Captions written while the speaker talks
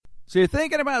So you're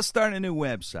thinking about starting a new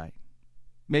website.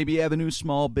 Maybe you have a new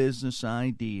small business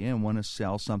idea and want to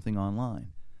sell something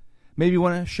online. Maybe you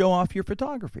want to show off your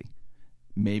photography.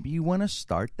 Maybe you want to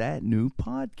start that new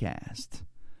podcast.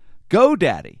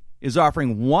 GoDaddy is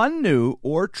offering One New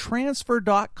or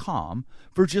Transfer.com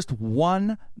for just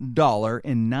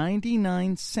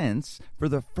 $1.99 for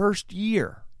the first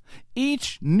year.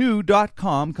 Each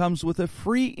new.com comes with a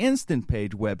free Instant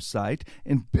Page website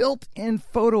and built-in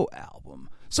photo album.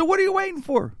 So what are you waiting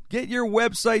for? Get your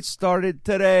website started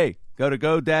today. Go to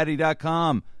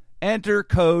GoDaddy.com, enter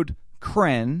code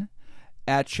KREN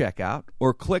at checkout,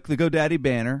 or click the GoDaddy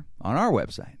banner on our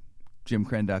website,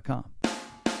 JimKrenn.com.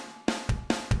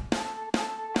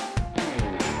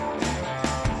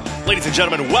 Ladies and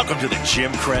gentlemen, welcome to the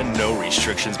Jim Krenn No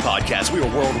Restrictions podcast. We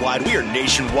are worldwide. We are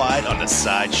nationwide on the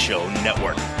Sideshow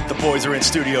Network. The boys are in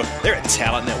studio. They're at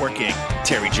Talent Network Inc.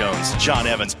 Terry Jones, John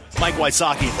Evans, Mike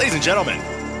Wysocki. Ladies and gentlemen,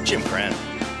 Jim Krenn.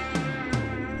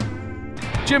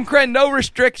 Jim Krenn, No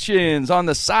Restrictions on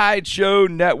the Sideshow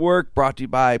Network, brought to you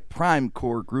by Prime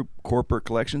Core Group Corporate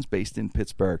Collections based in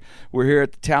Pittsburgh. We're here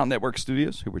at the Talent Network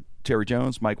Studios here with Terry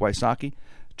Jones, Mike Wysocki,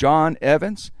 John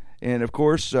Evans, and, of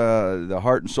course, the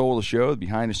heart and soul of the show, the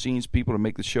behind-the-scenes people to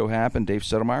make the show happen, Dave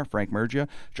Settlemeyer, Frank Mergia,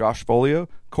 Josh Folio,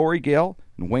 Corey Gale,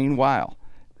 and Wayne Weil.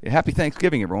 Happy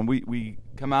Thanksgiving, everyone. We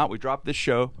come out, we drop this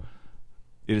show.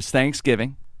 It is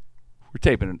Thanksgiving. We're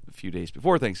taping it a few days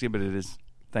before Thanksgiving, but it is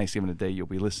Thanksgiving the day you'll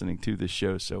be listening to this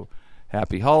show. So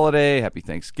happy holiday, happy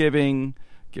Thanksgiving.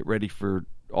 Get ready for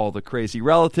all the crazy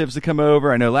relatives to come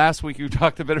over. I know last week you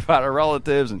talked a bit about our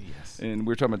relatives, and and we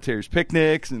were talking about Terry's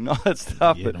picnics and all that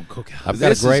stuff. Yeah, but don't cook out. I've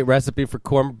got a great recipe for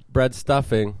cornbread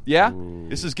stuffing. Yeah?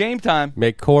 This is game time.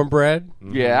 Make cornbread.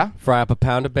 Yeah. Fry up a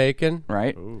pound of bacon.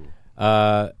 Right.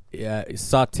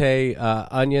 Saute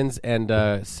onions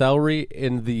and celery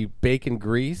in the bacon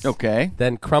grease. Okay.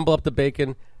 Then crumble up the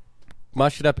bacon,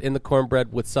 mush it up in the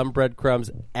cornbread with some breadcrumbs.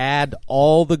 Add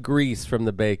all the grease from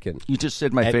the bacon. You just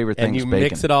said my favorite thing and is you bacon.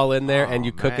 mix it all in there, and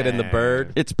you cook it in the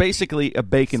bird. It's basically a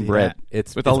bacon See bread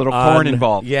that? with a little corn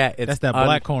involved. Yeah, That's that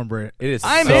black cornbread. It is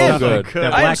I'm so in. good. That I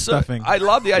am black so- stuffing. I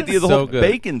love the idea of the So whole good.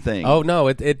 bacon thing. Oh no,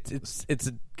 it's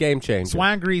a game changer.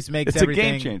 Swine grease makes It's a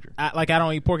everything. game changer. I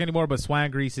don't eat pork anymore, but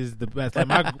swine grease is the best.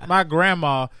 Like my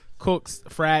grandma cooks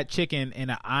fried chicken in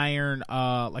an iron,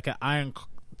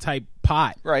 type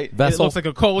pot. Right. It Vessel. looks like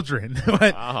a cauldron.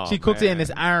 But Oh, she cooks it in man. this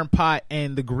iron pot,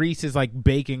 and the grease is like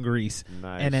bacon grease,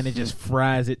 Nice. and then it just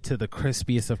fries it to the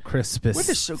crispiest of crispest. What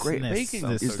is so great? Bacon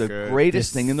This- is so the good.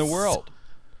 greatest This- thing in the world.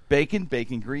 Bacon,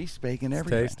 bacon grease, bacon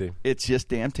everything. tasty. It's just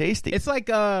damn tasty. It's like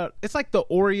the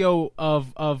Oreo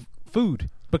of food,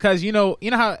 because you know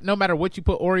how no matter what you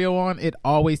put Oreo on, it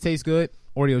always tastes good.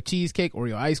 Oreo cheesecake,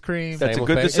 Oreo ice cream. That's Same a with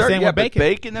good bacon. dessert. Same Yeah, with but bacon.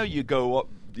 bacon though, you go up,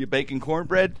 you bacon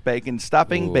cornbread, bacon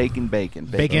stuffing, Ooh.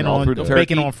 Bacon all on through the turkey.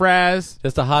 bacon on fries.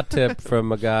 Just a hot tip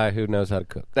from a guy who knows how to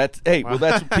cook. That's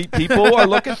people are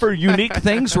looking for unique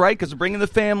things, right? Because bringing the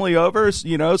family over,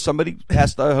 you know, somebody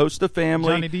has to host a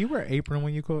family. Johnny, do you wear an apron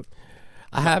when you cook?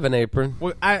 I have an apron.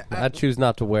 Well, I choose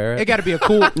not to wear it it. got to be a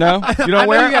cool. No, you I don't know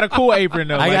wear you it? got a cool apron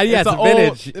though. Yeah, it's an a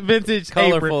vintage- old, vintage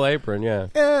Colorful apron, yeah.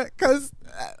 Yeah, because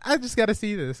I just got to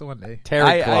see this one day.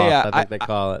 Terry cloth, I think I- they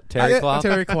call it. Terry cloth?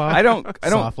 Terry cloth. I don't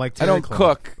Soft like I don't terry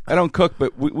cloth. cook,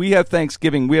 but we have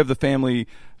Thanksgiving. We have the family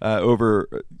over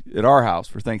at our house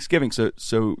for Thanksgiving.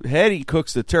 So Hetty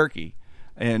cooks the turkey,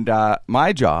 and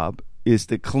my job is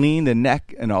to clean the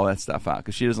neck and all that stuff out,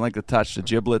 because she doesn't like to touch the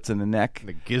giblets and the neck.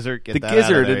 The gizzard, get the that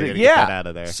gizzard, out of there. You gotta yeah. get that out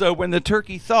of there. So when the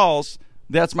turkey thaws,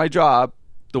 that's my job,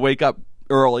 to wake up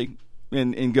early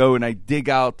and go and I dig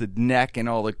out the neck and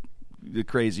all the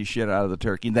crazy shit out of the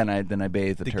turkey. Then I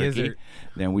bathe the turkey. gizzard.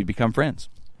 Then we become friends.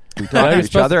 We No, talk you're to each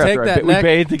supposed other to take after that we neck-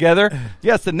 bathe together.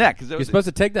 Yes, the neck. You're supposed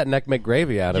to take that neck, make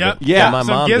gravy out of Yep. it. Yeah, my some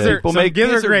mom gizzard- did. People some make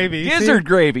gizzard gravy. Gizzard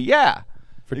gravy, yeah.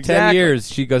 For 10 Exactly.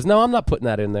 years, she goes, no, I'm not putting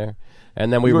that in there.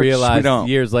 And then we We realized don't.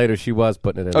 years later she was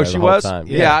putting it in Oh, there she the whole was? time.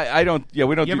 Yeah, I don't. Yeah,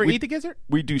 we don't. You do, ever we, eat the gizzard?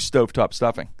 We do stovetop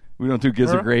stuffing. We don't do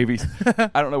gizzard Huh? gravies.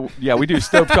 I don't know. Yeah, we do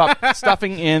stovetop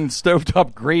stuffing in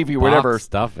stovetop gravy, Box whatever.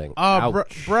 stuffing. Oh,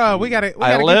 Ouch. bro, we gotta.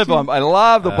 I get you, I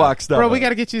love the box stuff. Bro, we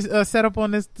gotta get you set up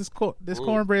on this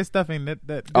cornbread stuffing. That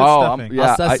good Oh, stuffing.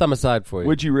 yeah. I'll set I- some aside for you.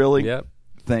 Would you really? Yep.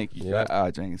 Thank you.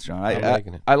 Yep. Thanks, John. I'm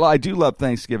making it. I do love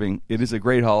Thanksgiving. It is a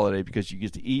great holiday because you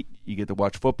get to eat, you get to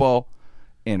watch football,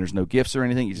 and there's no gifts or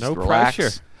anything. You just No relax.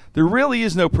 pressure. There really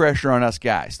is no pressure on us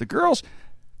guys. The girls,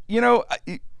 you know,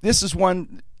 this is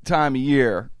one time a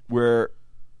year where,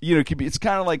 you know, it's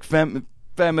kind of like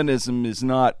feminism is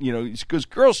not, you know, because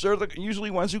girls are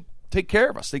usually ones who take care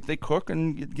of us. They cook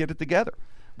and get it together.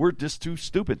 We're just too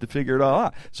stupid to figure it all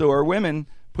out. So our women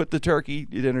put the turkey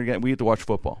dinner again. We get to watch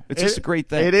football. It's just a great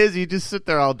thing. It is. You just sit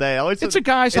there all day. It's a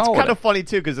guy's It's holiday. kind of funny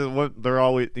too because they're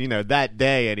always, that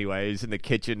day anyway, is in the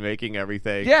kitchen making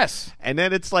everything. Yes. And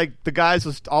then it's like the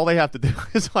guys all they have to do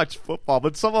is watch football,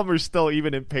 but some of them are still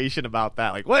even impatient about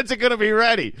that. Like, when's it going to be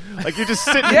ready? Like you're just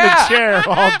sitting Yeah. in the chair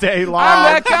all day long.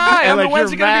 I'm that guy. And I'm the like,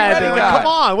 when's you're it gonna be mad. ready They're guy. like, come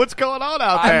on, what's going on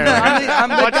out there? I'm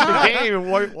the watching guy. the game.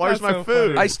 And where's That's my so food?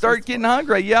 funny. I start getting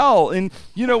hungry. I yell, and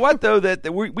you know what though?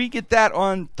 That we get that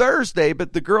on Thursday,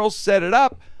 but the girls set it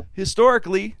up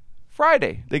historically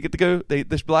Friday. They get to go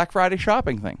this Black Friday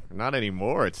shopping thing. Not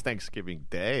anymore. It's Thanksgiving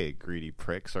Day. Greedy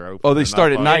pricks are open. Oh, they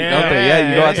start at night, don't they? Yeah,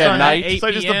 you go out that night. Eight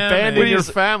So just PM abandon and- your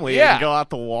family Yeah. and go out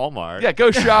to Walmart. Yeah, go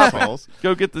shopping. Assholes.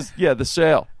 Go get this. Yeah, the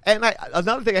sale. And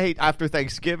another thing I hate after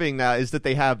Thanksgiving now is that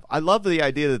I love the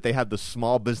idea that they have the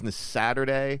Small Business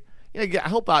Saturday.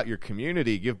 Help out your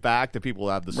community, give back to people who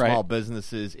have the small Right.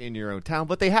 businesses in your own town.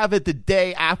 But they have it the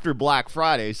day after Black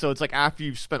Friday, so it's like after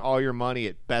you've spent all your money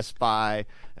at Best Buy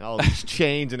and all these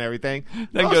chains and everything.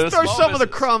 Then Throw go to some small of the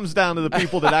business. crumbs down to the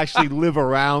people that actually live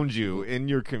around you in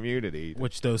your community.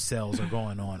 which those sales are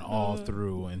going on all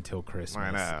through until Christmas.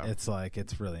 I know. It's like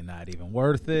it's really not even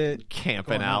worth it.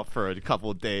 Camping Going out for a couple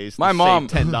of days. My to mom-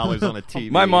 save $10 on a TV.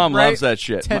 My mom Right? loves that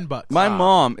shit. $10. My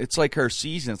mom, it's like her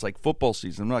season. It's like football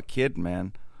season. I'm not kidding,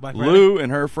 man. Black Friday? Lou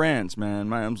and her friends, man.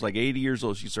 My mom's like 80 years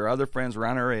old. She's her other friends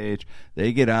around her age.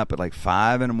 They get up at like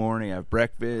 5 in the morning, have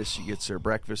breakfast. She gets their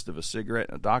breakfast of a cigarette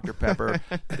and a Dr. Pepper.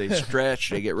 They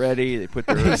stretch. They get ready. They put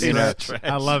their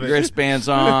I love it. wristbands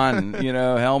on, and,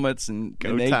 helmets, and Go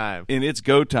and they, time. And it's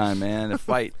go time, man. The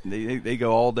fight. They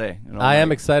go all day. and all I am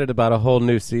night. excited about a whole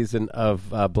new season of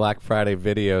Black Friday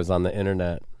videos on the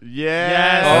internet.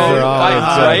 Yes. Oh, Those are always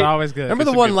fights, good. right? Always good. Remember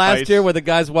Some the one good last fights. year where the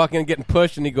guy's walking and getting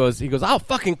pushed, and he goes, "I'll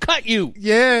fucking cut you!"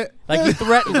 Yeah, Like he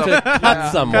threatened to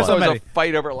cut someone. There's always a Somebody.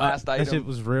 fight over last that shit item.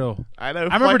 was real. I know.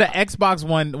 I remember the Xbox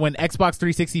one when Xbox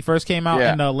 360 first came out,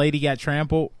 Yeah. and the lady got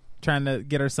trampled trying to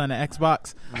get her son an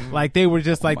Xbox. Like they were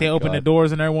just like my they opened the God.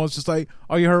 doors, and everyone was just like,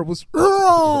 all you heard was,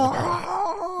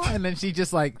 and then she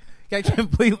just like got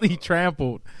completely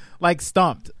trampled, like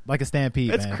stomped, like a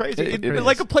stampede. It's man. crazy. It But is.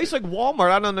 like a place like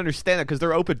Walmart, I don't understand that because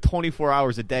they're open 24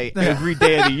 hours a day, every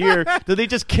day of the year. Do they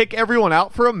just kick everyone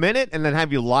out for a minute and then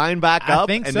have you line back I up?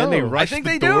 think and so. then they I rush think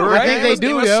the they do, door? right? I think They they must-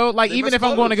 do, must- yo. Like they even must if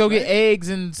I'm going to go close, get right? eggs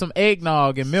and some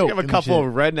eggnog and milk, You have a and couple shit.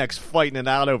 of rednecks fighting it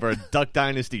out over a Duck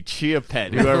Dynasty chia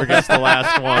pet. Whoever gets the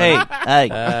last one. Hey,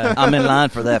 I'm in line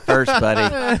for that first,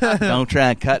 buddy. Don't try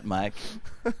and cut, Mike.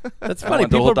 That's I funny.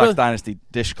 want the whole People Duck really, Dynasty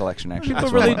dish collection, actually. people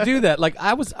That's what I really want. do that. Like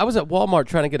I was at Walmart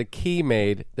trying to get a key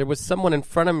made. There was someone in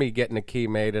front of me getting a key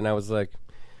made, and I was like,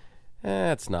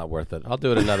 it's not worth it. I'll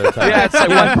do it another time. Yeah, it's like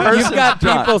one person's You've got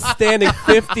done. people standing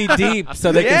 50 deep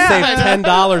so they Yeah, can I save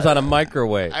 $10 on a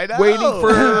microwave. I know. Waiting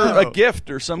for a gift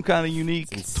or some kind of unique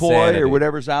It's toy insanity. or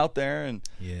whatever's out there, and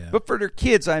Yeah. but for their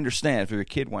kids, I understand. If your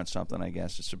kid wants something, I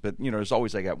guess. But there's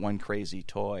always like that one crazy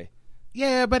toy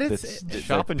Yeah, but that's it's that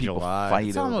Shop in people July. fight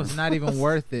it's over. almost not even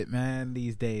worth it, man.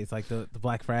 These days, like the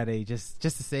Black Friday, just to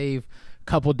save a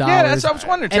couple dollars. Yeah, that's what I was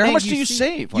wondering. And Terry, how then much do you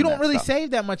save? You on don't that really stuff?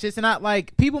 save that much. It's not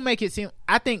like people make it seem.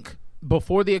 I think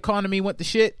before the economy went to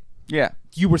shit, Yeah,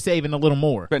 you were saving a little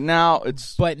more. but now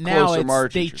it's But now closer it's,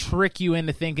 margins. they trick you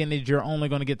into thinking that you're only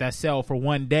going to get that sale for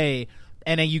one day,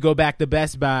 and then you go back to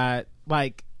Best Buy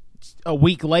like a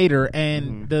week later,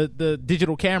 and the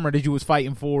digital camera that you was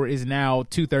fighting for is now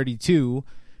 $232,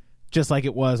 just like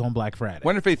it was on Black Friday.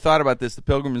 wonder if they thought about this, the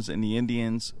Pilgrims and the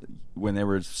Indians, when they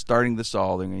were starting this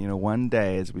all. They one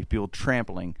day as we feel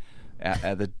trampling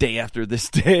at the day after this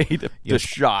day to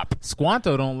shop.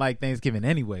 Squanto don't like Thanksgiving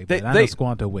anyway, but They- I know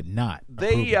Squanto would not. approve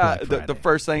They of Black the Friday.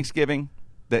 first Thanksgiving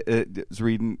that was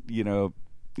reading,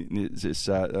 it's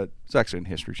actually in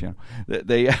History Channel.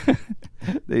 They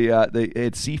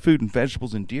had seafood and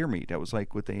vegetables and deer meat. That was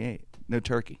like what they ate. No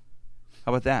turkey.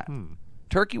 How about that?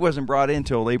 Turkey wasn't brought in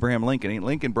until Abraham Lincoln.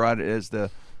 Lincoln brought it as the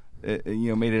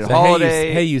made it a So,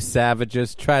 holiday. hey, you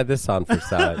savages, try this on for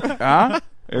size. Huh?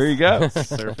 There you go.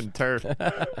 Surf and turf.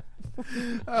 That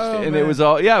And it was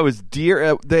it was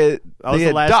deer. They was the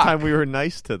had last duck, time we were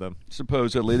nice to them.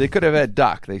 supposedly. They could have had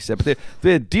duck, they said. But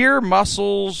they had deer,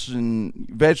 mussels, and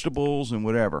vegetables and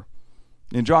whatever.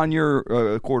 And John, you're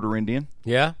a quarter Indian.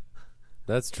 Yeah,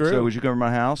 that's true. So would you come to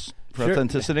my house for Sure.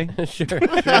 authenticity? sure.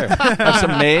 Have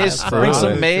some maize. Bring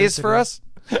some Absolutely. maize for us.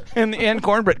 And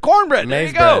cornbread. Cornbread. There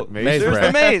Maize you go. bread. Maize There's bread.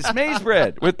 the maize. Maize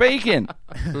bread with bacon.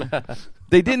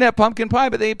 They didn't have pumpkin pie,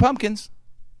 but they ate pumpkins.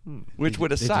 Which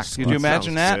would have They sucked. just Could you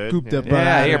imagine Sounds that? good. Scooped up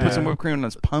Yeah, right here, out. put some whipped cream on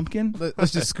this pumpkin.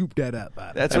 Let's just scoop that up.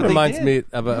 That's That what reminds they did.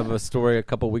 me of a story a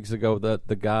couple weeks ago.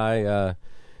 The guy, did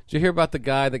you hear about the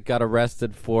guy that got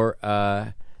arrested for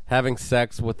having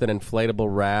sex with an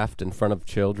inflatable raft in front of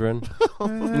children. No.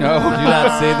 Did you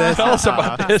not see this? Tell us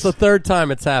about this. It's the third time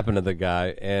it's happened to the guy,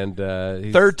 and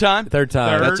he's, Third time? Third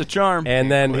time. That's a charm. And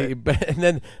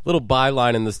then little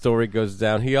byline in the story goes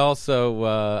down. He also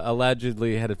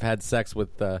allegedly had sex with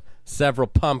several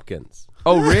pumpkins.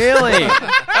 Oh, really? Which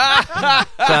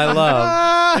I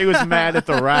love. He was mad at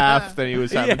the raft, and he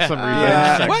was having some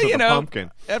revenge sex Well, with you the know,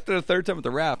 pumpkin. after the third time with the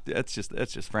raft, that's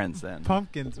just friends then.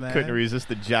 Pumpkins, man. Couldn't resist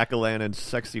the jack-o'-lantern's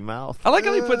sexy mouth. I like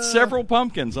how they put several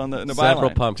pumpkins on the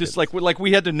Several byline. pumpkins. Just like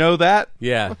we had to know that.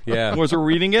 Yeah. Was we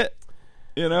reading it?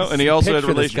 You know, and he also had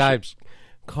Picture this guy relationships.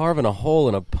 carving a hole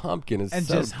in a pumpkin is And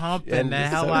so, just humping and the it's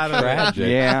hell so out of it. tragic.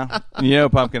 Yeah, you know,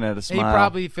 pumpkin had a He smile.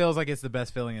 probably feels like it's the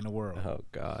best feeling in the world. Oh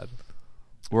God.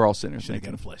 We're all sitting there Should've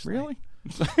thinking, got a fleshlight.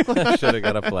 really? Should have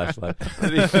got a flashlight.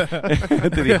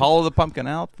 Did he hollow the pumpkin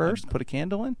out first? Put a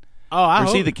candle in? Oh, I Or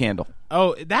hope. see the candle?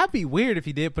 Oh, that'd be weird if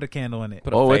he did put a candle in it.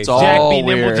 Put a Oh, face it's on it. Jack all be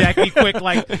nimble, weird. Jack be quick.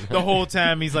 Like the whole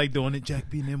time he's like doing it. Jack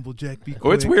be nimble, Jack be quick.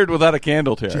 Oh, it's weird without a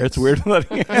candle, Terry. It's weird without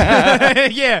a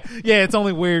candle. yeah. It's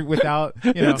only weird without.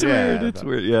 You know. It's weird. It's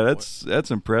weird. Yeah,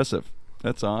 that's impressive.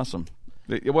 That's awesome.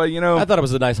 Well, you know, I thought it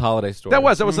was a nice holiday story. that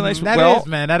was a nice. That well, is,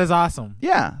 man. That is awesome.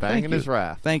 yeah. Banging thank his you.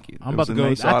 raft. Thank you. I'm It about was to a go.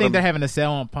 nice I think autumn. they're having a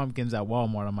sale on pumpkins at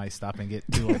Walmart. I might stop and get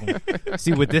 2 of them.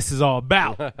 See what this is all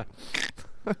about.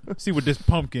 See what this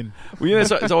pumpkin Well, you know,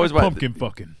 it's always about pumpkin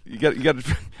fucking. You got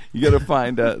to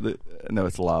find no,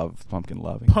 it's love, pumpkin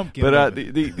loving. Pumpkin but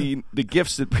loving. the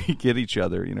gifts that we get each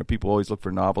other, you know, people always look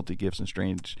for novelty gifts and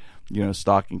strange, you know,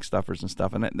 stocking stuffers and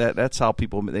stuff, and that's how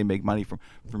people they make money from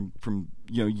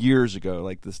you know, years ago,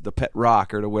 like the pet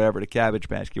rock or the whatever, the Cabbage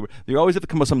Patch Kid. They always have to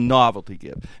come up with some novelty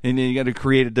gift, and then you got to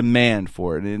create a demand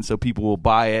for it, and so people will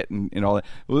buy it and all that.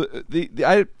 Well,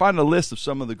 I find a list of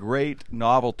some of the great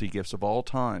novelty gifts of all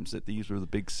times that these were the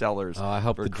big sellers. Oh, I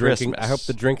hope for the Christmas.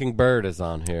 drinking bird is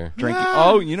on here. Drinking.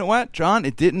 Oh, you know what, John?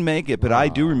 It didn't make it, but I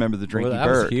do remember the drinking Well,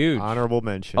 that bird. was huge. Honorable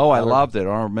mention. Oh, I loved it.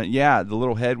 Yeah, the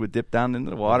little head would dip down into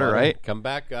the water, right? Come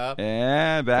back up.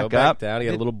 Yeah, Go back back up. down. He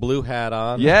had a little blue hat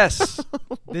on. Yes,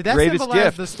 Did that Greatest symbolize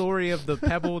gift. the story of the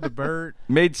pebble, the bird?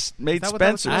 made that what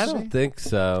that was Spencer. I supposed to don't think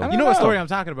so. You know what know. story I'm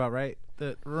talking about, right?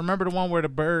 Remember the one where the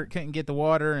bird couldn't get the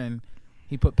water and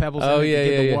he put pebbles Oh, in it yeah, to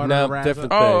get yeah, the yeah. water No, to rise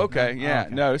different up? Oh, thing. okay. Yeah,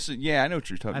 okay. no, I know what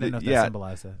you're talking. I didn't know if that yeah,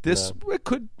 symbolized that. this it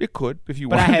could if you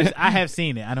But wanted. I have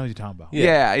seen it. I know what you're talking about.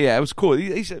 Yeah, it was cool.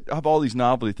 They used to have all these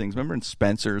novelty things. Remember in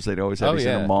Spencer's, they'd always have Oh, these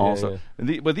in yeah, the mall. yeah, So, yeah.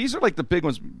 and but these are like the big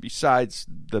ones besides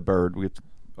the bird. We have to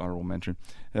honorable mention.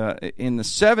 In the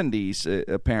 70s,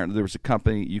 apparently there was a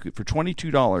company you could for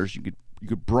 $22 you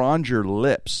could bronze your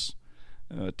lips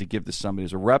to give to somebody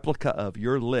as a replica of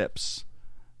your lips.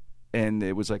 And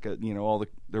it was like all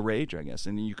the rage, I guess.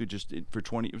 And you could just for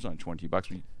it was on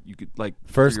 $20. You could like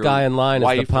First for your guy in line is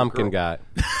wife the or pumpkin girl.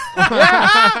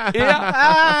 guy.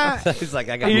 Yeah. He's like,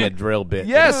 I got me a drill bit.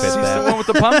 Yes, to he's fit the that. one with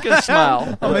the pumpkin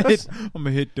smile. I'm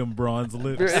gonna hit them bronze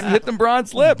lips. And hit them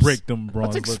bronze lips. Break them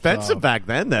bronze It's lips. expensive off. back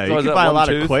then, though. So You is could that buy a one lot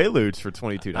tooth? of Quaaludes for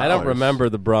 $22. I don't remember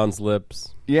the bronze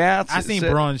lips. Yeah, I seen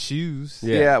bronze shoes.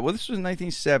 Yeah. Yeah, well, this was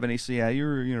 1970, so yeah, you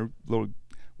were little.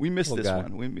 We missed Little this guy.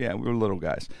 one. We were little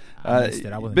guys. I missed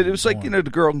it. I wasn't but it even was like born. the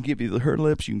girl can give you her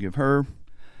lips, you can give her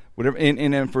whatever,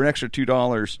 and then for an extra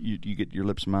 $2, you get your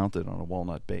lips mounted on a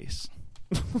walnut base,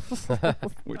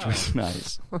 which was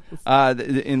nice.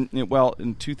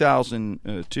 In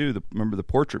 2002, remember the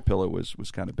portrait pillow was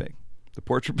kind of big. The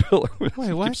portrait pillow.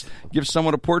 Wait, what? Give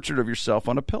someone a portrait of yourself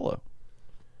on a pillow.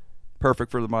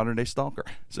 Perfect for the modern day stalker.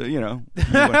 So you want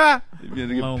to get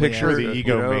a Lonely picture Or of the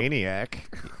egomaniac.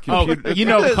 Oh, you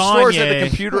know Stores had the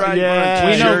Kanye. computerized Yeah.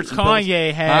 We know t-shirts and pillows.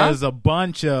 Kanye has a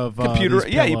bunch of computer.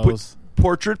 these Yeah, you put pillows.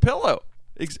 portrait pillow.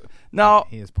 Now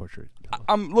He is portrait.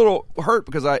 I'm a little hurt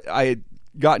because I had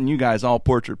gotten you guys all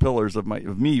portrait pillars of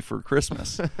me for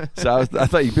Christmas, so I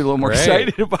thought you'd be a little more Great.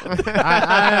 excited about that.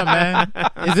 I am,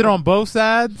 man. Is it on both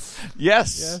sides?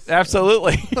 Yes,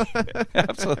 absolutely,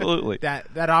 absolutely.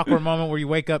 That awkward moment where you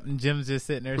wake up and Jim's just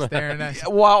sitting there staring at you.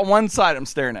 Well, one side I'm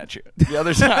staring at you, the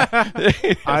other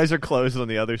side, Eyes are closed on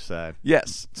the other side.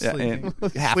 yes, yeah, Sleeping.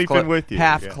 and half Sleeping with you,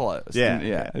 half yeah. closed. Yeah. And,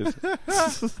 yeah.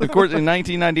 Of course, in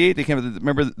 1998 they came with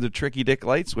remember the Tricky Dick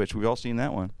light switch? We've all seen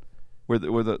that one, where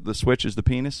the switch is the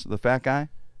penis, the fat guy.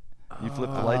 You flip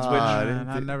the light switch.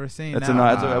 I've never seen That's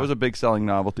that. that was a big selling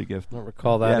novelty gift. I don't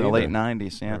recall that Yeah, in the either. late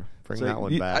 '90s. Yeah, Bring that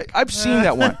one back. I've seen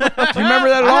that one. Do you remember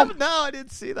that at all? No, I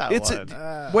didn't see that It's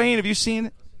one. Wayne. Have you seen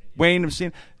it? Wayne, have you seen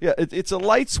it? Yeah, it's a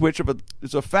light switch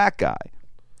it's a fat guy,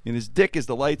 and his dick is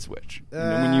the light switch. And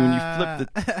then when you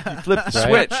flip the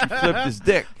Right. switch, you flip his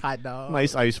dick. Hot dog.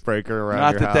 Nice icebreaker around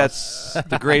Not your that house. that's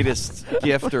the greatest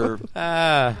gift or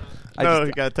No,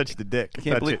 you gotta touch the dick. Can't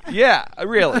Touch believe. it. Yeah,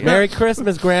 really. Merry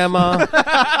Christmas, Grandma.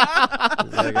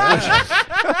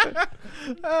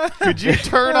 Could you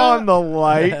turn on the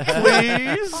light,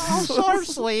 please? Oh, sorry,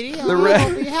 sweetie. The red-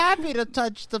 I'll be happy to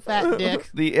touch the fat dick.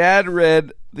 The ad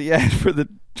for the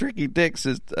Tricky Dick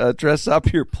says, dress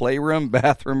up your playroom,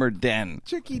 bathroom, or den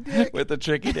Tricky dick. with the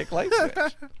Tricky Dick light switch.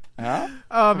 Huh?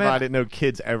 Oh I man, didn't know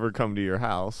kids ever come to your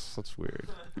house. That's weird.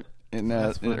 And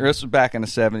this was back in the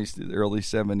 70s, the early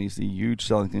 70s. The huge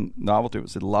selling novelty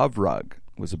was the love rug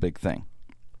was a big thing.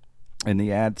 And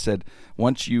the ad said,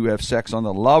 once you have sex on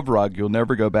the love rug, you'll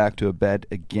never go back to a bed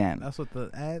again. That's what the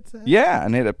ad said? Yeah,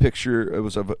 and they had a picture. It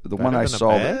was of the one I than a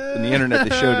saw bed? on the internet.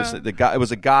 They showed us the guy. It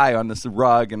was a guy on this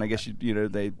rug, and I guess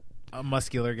they. a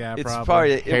muscular guy. It's probably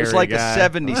probably it was Hairy like guy. a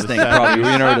 70s thing,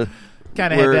 probably. You know,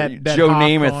 kind of where had that Joe hawk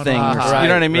Namath on thing. it. You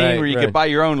know what I mean? Right, Where you right. could buy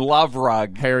your own love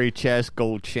rug. Hairy chest,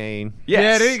 gold chain. Yes.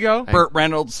 Yeah, there you go. Burt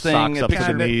Reynolds thing. Socks a up to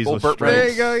picture the of knees old with Burt stripes. There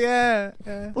Reynolds. you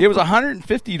go. Yeah. It was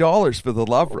 $150 for the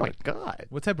love Oh my rug. God.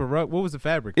 What type of rug? What was the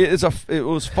fabric? It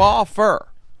was fall fur,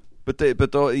 but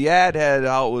the ad had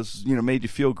how it was made you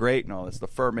feel great and all this. The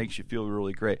fur makes you feel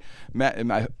really great.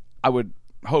 I would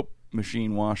hope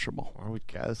machine washable. I would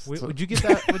guess. Would you get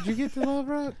that? Would you get the love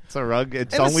rug? It's a rug.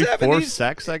 It's In the only for 70s,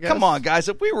 sex, I guess. Come on, guys.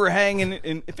 If we were hanging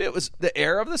if it was the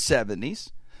era of the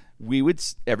 70s,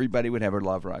 everybody would have a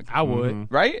love rug, I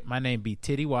would. right? My name be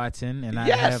Titty Watson, and I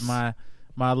Yes. have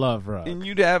my love rug. And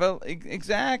you'd have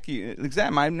exactly.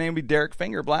 My name would be Derek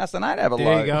Fingerblast, and I'd have a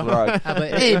There you love go. rug. How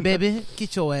about, hey, baby,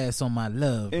 get your ass on my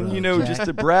love And rug, Jack. just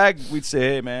to brag, we'd say,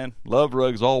 "Hey, man, love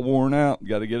rug's all worn out.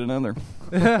 Got to get another."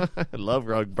 Love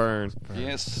rug burn.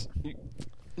 Yes.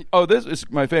 Oh, this is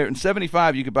my favorite. In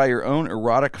 '75, you could buy your own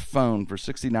erotic phone for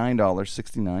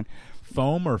 $69.69.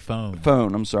 Foam or phone?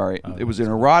 Phone. I'm sorry. It was an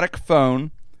erotic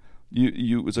phone.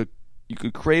 You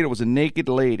could create. It was a naked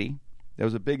lady. That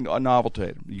was a big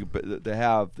novelty. To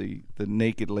have the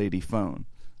naked lady phone.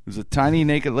 It was a tiny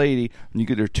naked lady, and you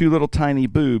could. There are two little tiny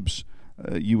boobs.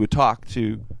 You would talk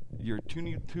to your two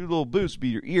little boobs. Would be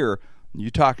your ear. And you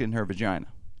talk in her vagina.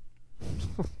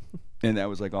 And that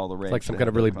was like all the rage. It's like some to kind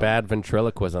have of really that phone. bad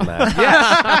ventriloquist on that.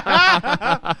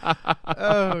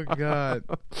 Oh God!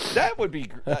 That would be.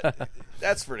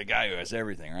 That's for the guy who has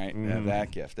everything, right? To have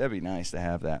that gift. That'd be nice to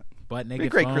have that. Butt Be a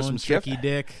naked great phone, Christmas tricky gift.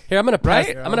 dick. Here, I'm gonna pass.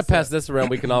 Right? I'm gonna pass this around.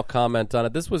 We can all comment on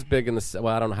it. This was big in the.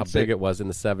 Well, I don't know how big see. it was in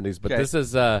the '70s, but Okay. this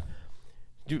is.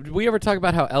 Did we ever talk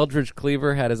about how Eldridge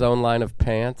Cleaver had his own line of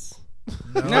pants?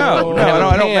 No, Have a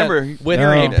I don't pant remember. With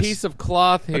hearing a this. piece of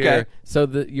cloth here, Okay. so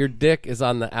that your dick is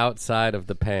on the outside of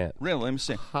the pant, Really? Let me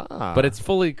see. but it's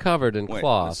fully covered in Wait,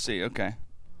 cloth. let's see. Okay.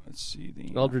 Let's see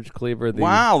the. Eldridge Cleaver, the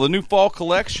Wow, the new fall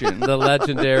collection. the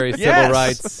legendary Yes. civil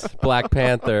rights Black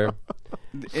Panther.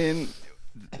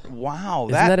 Wow,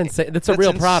 Isn't that insane? That's a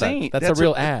real product. insane. That's a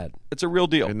real ad. It's a real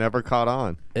deal. It never caught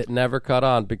on. It never caught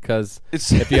on because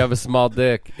It's- if you have a small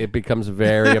dick, it becomes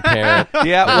very apparent.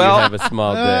 Yeah, that well- you have a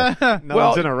small dick. No Well,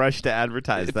 one's in a rush to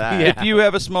advertise that. yeah. If you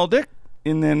have a small dick,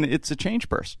 and then it's a change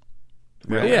purse.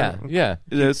 Yeah, yeah.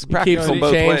 It's Keep practical some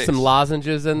both change, ways. some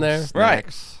lozenges in there. Right.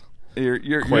 Your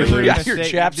Quaaludes.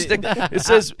 chapstick.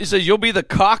 It says you'll be the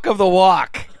cock of the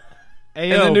walk Hey,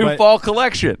 in yo, the new but, fall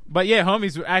collection. But yeah,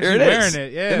 homies were actually There it wearing is.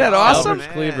 it. Yeah, Isn't that awesome? Eldridge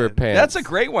Cleaver pants. That's a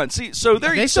great one. See, so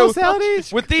there They you still so sell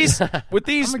these? with these I'm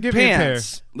gonna give you a pair.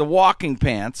 pants, the walking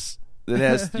pants that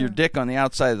has your dick on the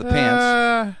outside of the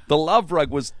pants. The love rug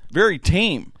was very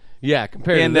tame Yeah,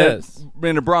 compared in to this.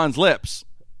 the bronze lips.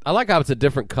 I like how it's a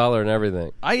different color and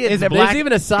everything. I had It's never. black. There's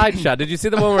even a side shot. Did you see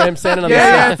the one where him standing on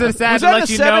Yeah, the it's side? a sad Was to that let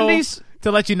the you 70s? know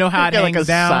to let you know how it Get like hangs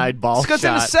a down. side ball Because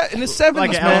shot. in the 70s,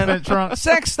 Like an man, elephant trunk.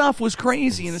 sex stuff was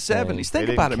crazy in the 70s. Think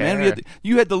They about it, didn't man. care.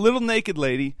 You had the little naked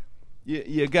lady.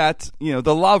 You got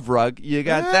the love rug. You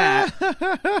got that,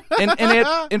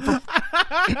 and for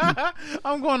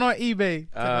I'm going on eBay.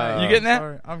 tonight. You getting that?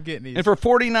 Sorry, I'm getting these. and for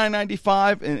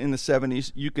 $49.95 in the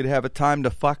 70s, you could have a time to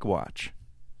fuck watch.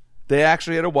 They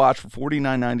actually had a watch for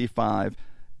 $49.95,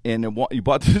 and you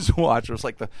bought this watch. It was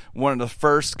like one of the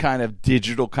first kind of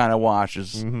digital kind of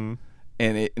watches, and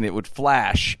it would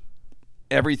flash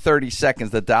every 30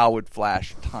 seconds. The dial would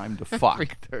flash time to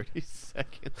fuck. 30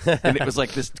 seconds. And it was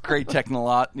like this great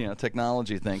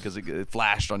technology thing because it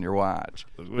flashed on your watch.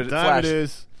 But What time it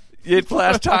is? It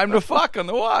flashed time to fuck on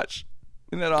the watch.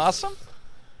 Isn't that awesome?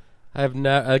 I have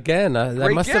I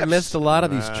Great must have gifts. missed a lot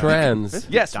of these trends.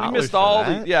 Yes, we $50 missed for all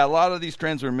that? a lot of these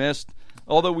trends were missed.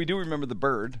 Although we do remember the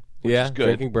bird, which Yeah, is good.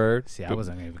 Drinking Bird, See, I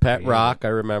wasn't even Pet creative. Rock. I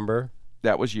remember.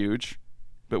 That was huge.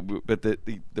 But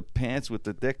the pants with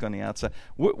the dick on the outside.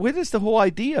 What is the whole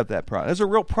idea of that product? It's a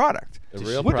real product. A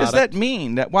real what does product. that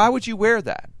mean? Why would you wear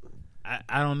that?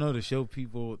 I don't know, to show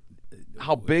people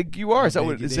how big you are. Is that big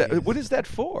what it is that? is. What is that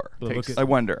for? Look Takes- at- I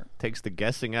wonder. Takes the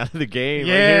guessing out of the game.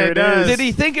 Yeah, Here it does. Did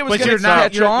he think it was But going you're to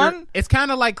not. catch on? It's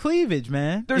kind of like cleavage,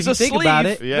 man. There's if you a think sleeve. about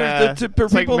it. Yeah. For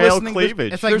It's like people male listening,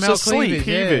 cleavage. It's like there's male a sleeve.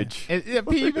 cleavage. Cleavage. Yeah,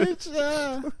 cleavage.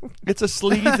 Yeah. It's a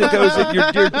sleeve that goes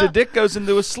in the dick goes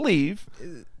into a sleeve,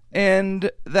 and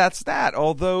that's that.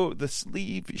 Although the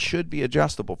sleeve should be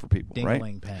adjustable for people, Dingling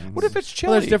right? pants. What if it's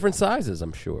chilly? Well, there's different sizes,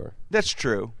 I'm sure. That's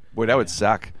true. Boy, that would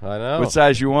suck. I know. What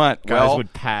size you want? Guys well,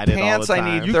 would pad it all pants the I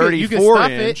time. need You 34 could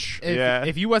stuff inch. it if, Yeah.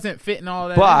 if you wasn't fitting all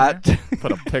that. But in there.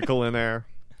 Put a pickle in there.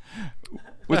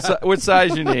 what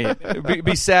size you need? It'd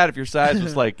be sad if your size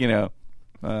was like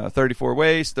 34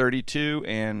 waist, 32,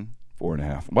 and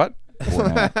 4.5. What?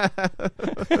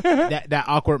 4.5. that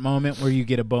awkward moment where you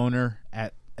get a boner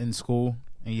in school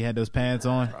and you had those pants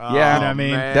on. Yeah. You know what I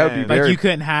mean? man. That would be Like very you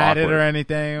couldn't hide it awkward. or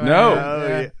anything. No. Oh,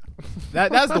 yeah.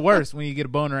 That's the worst when you get a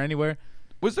boner anywhere.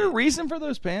 Was there a reason for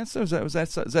those pants? Was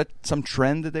that some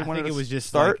trend that they I wanted think it to was just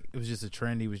start? like, it was just a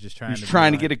trend. He was just He trying. was to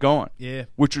trying to be get like- it going. Yeah,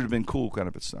 Which would have been cool, kind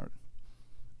of at start,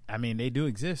 I mean they do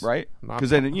exist, right? Not- Because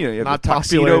then you have Not the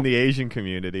popular tuxedo. in the Asian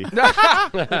community.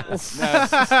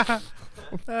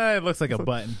 It looks like a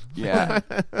button. Yeah,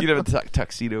 you'd have a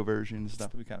tuxedo version and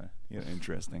stuff. It'd be kind of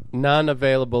interesting. None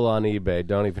available on eBay.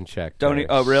 Don't even check. Don't Terry.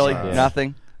 oh really? Yeah.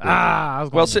 Nothing. I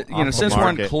was Well, going off since the we're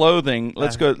on market. clothing,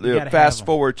 let's go you gotta fast have 'em.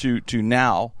 forward to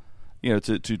now,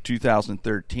 to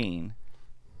 2013,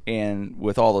 and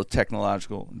with all the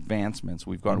technological advancements,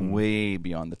 we've gone way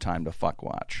beyond the time to fuck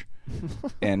watch.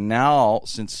 And now,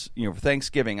 since for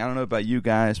Thanksgiving, I don't know about you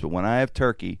guys, but when I have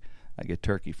turkey, I get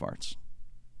turkey farts.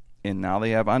 And now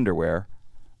they have underwear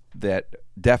that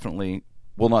definitely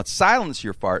will not silence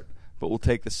your fart, but will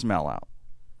take the smell out.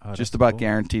 Just about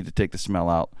guaranteed to take the smell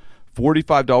out.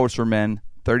 $45 for men,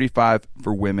 $35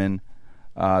 for women.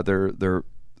 They're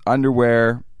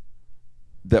underwear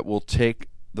that will take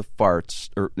the farts,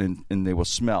 and they will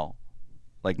smell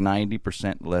like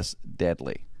 90% less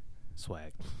deadly.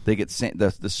 swag. They get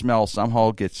the smell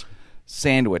somehow gets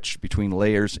sandwiched between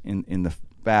layers in the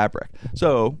fabric.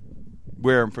 So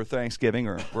wear them for Thanksgiving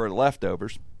or for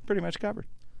leftovers. Pretty much covered.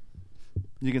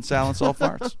 You can silence all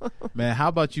farts. Man, how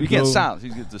about you? You can't silence.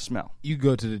 You get the smell. You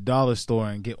go to the dollar store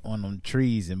and get one of them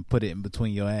trees and put it in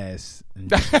between your ass and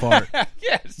just fart.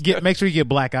 Yes. Make sure you get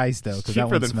black ice though, because that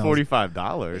Cheaper one than smells.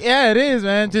 $45. Yeah, it is,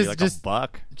 man. It'd be Just like a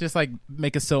buck. just like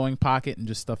make a sewing pocket and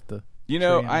just stuff the. You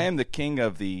know, tree in I there. am the king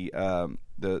of the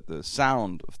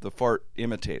sound of the fart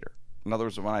imitator. In other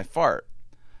words, when I fart,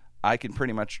 I can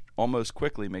pretty much almost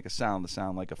quickly make a sound that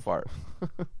sound like a fart.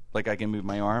 Like I can move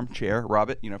my arm, chair, rub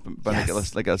it, but make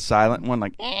it like a silent one,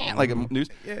 like a news.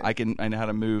 I know how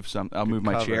to move some. I'll move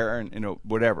my cover. chair and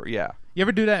whatever. Yeah, You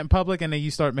ever do that in public and then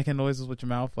you start making noises with your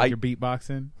mouth like I- you're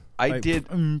beatboxing? I Like, did.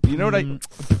 You know what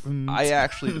I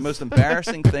actually the most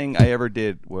embarrassing thing I ever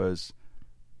did was,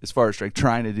 as far as like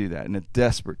trying to do that in a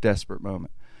desperate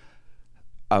moment.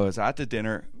 I was at the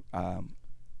dinner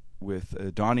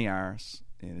with Donnie Iris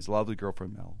and his lovely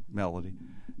girlfriend Melody,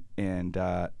 and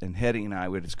Hetty and I.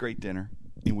 We had this great dinner,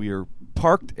 and we were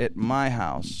parked at my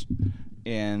house,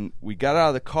 and we got out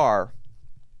of the car,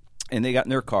 and they got in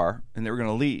their car, and they were going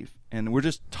to leave, and we're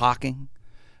just talking,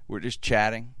 we're just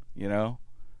chatting,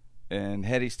 and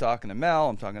Hetty's talking to Mel,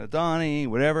 I'm talking to Donnie,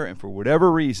 whatever, and for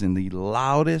whatever reason, the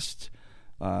loudest,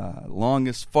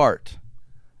 longest fart,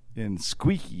 and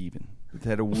squeaky even, it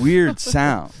had a weird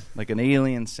sound, like an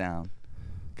alien sound,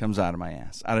 comes out of my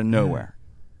ass, out of nowhere.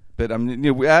 But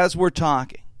as we're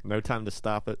talking, No time to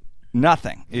stop it.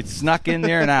 nothing. It snuck in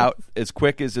there and out as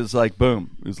quick as it's like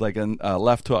boom. It was like a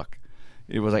left hook.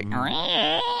 It was like,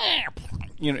 and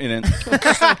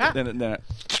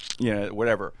then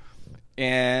whatever.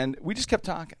 And we just kept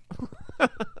talking.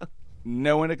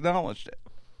 No one acknowledged it.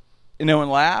 No one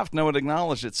laughed. No one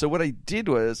acknowledged it. So what I did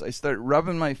was I started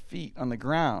rubbing my feet on the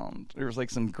ground. There was like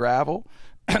some gravel.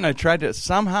 And I tried to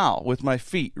somehow, with my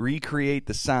feet, recreate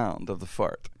the sound of the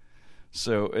fart.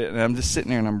 So and I'm just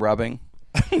sitting there and I'm rubbing.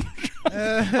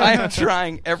 I'm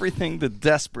trying everything to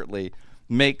desperately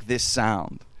make this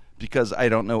sound because I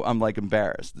don't know. I'm like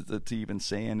embarrassed to even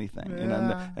say anything.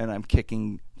 And I'm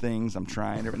kicking things. I'm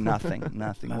trying to nothing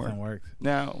worked.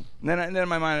 No. And then in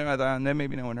my mind, I thought, then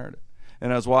maybe no one heard it.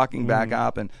 And I was walking back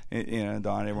up, and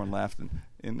Don, everyone left,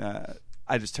 and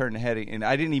I just turned to Hetty, and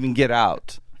I didn't even get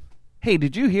out. Hey,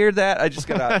 did you hear that? I just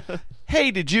got out.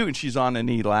 Hey, did you? And she's on a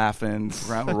knee laughing,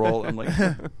 ground roll. I'm like,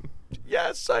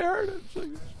 yes, I heard it. It's like,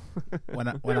 When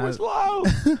it was I loud.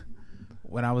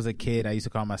 when I was a kid, I used to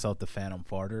call myself the Phantom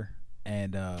Farter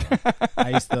and I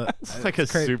used to. It's like a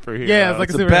superhero. Yeah, it's like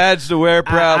It's a a superhero. badge to wear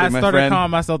proudly, I my started friend.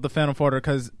 calling myself the Phantom Forter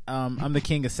because I'm the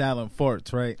king of silent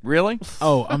farts, right? Really?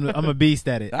 Oh, I'm a beast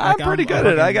at it. I'm pretty good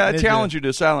at it. I got to challenge you to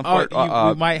a silent Oh,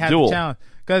 fart we might have duel. to challenge.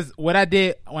 Because what I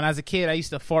did when I was a kid, I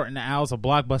used to fart in the aisles of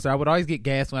Blockbuster. I would always get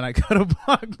gas when I go to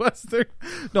Blockbuster.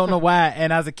 Don't know why.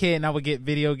 And I was a kid, and I would get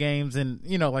video games and,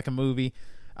 like a movie.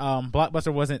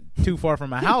 Blockbuster wasn't too far from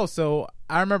my house, so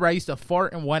I remember I used to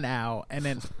fart in one aisle and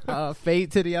then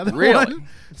fade to the other Really? one.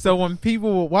 So when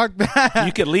people would walk by,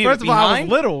 You could leave first it of all, I behind?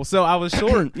 was little, so I was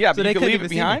short. Yeah, so but they you could couldn't leave even it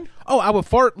see me. behind? Oh, I would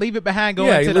fart, leave it behind, go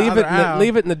Yeah, into you the leave other it, aisle.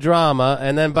 leave it in the drama,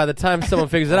 and then by the time someone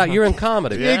figures it out, you're in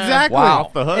comedy. Yeah. Exactly. Wow.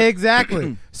 Off the hook.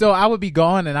 Exactly. So I would be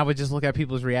gone, and I would just look at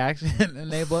people's reaction,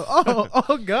 and they'd be like,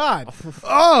 "Oh God,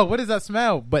 oh, what does that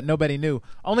smell?" But nobody knew.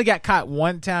 Only got caught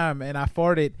one time, and I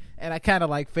farted, and I kind of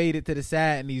like faded to the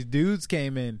side, and these dudes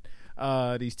came in.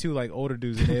 These two like older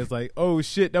dudes, and they was like, "Oh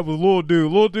shit, that was little dude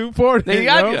farted." They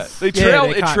got you. They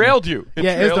trailed. It caught me. trailed you. It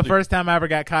Yeah, it's trailed the you. first time I ever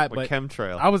got caught. Like But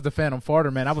chemtrail. I was the Phantom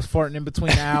Farter, man. I was farting in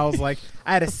between aisles. Like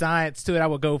I had a science to it. I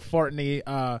would go fart in the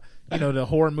the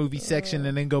horror movie section,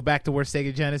 and then go back to where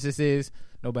Sega Genesis is.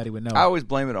 Nobody would know. I always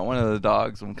blame it on one of the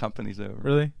dogs when company's over.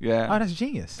 Really? Yeah. Oh, that's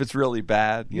genius. If it's really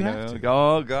bad, you You know, have to. like,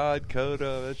 oh God,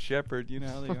 Coda, that's Shepherd, you know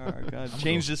how they are. God,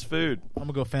 change this food. I'm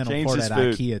gonna go Phantom Change Fart this at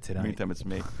food. IKEA tonight. Meantime, it's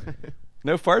me.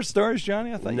 No fart stories,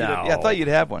 Johnny? I thought No. I thought you'd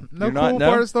have one. No You're cool not,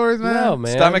 no? fart stories, man. No,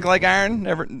 man. Stomach like iron.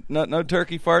 Never. No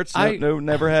turkey farts.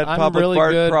 Never had I'm public really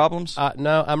fart good, problems.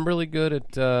 No, I'm really good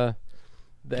at at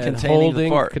Containing the holding,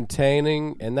 fart.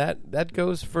 containing, and that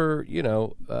goes for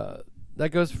that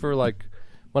goes for like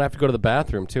when I have to go to the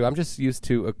bathroom too. I'm just used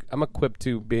to. I'm equipped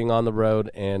to being on the road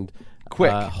and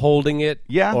Quick. holding it.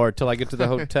 Yeah. Or till I get to the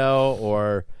hotel,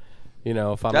 or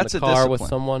if I'm That's in a the car with discipline.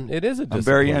 someone. It is a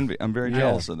discipline. I'm very Yeah.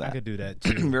 jealous of I that. could do that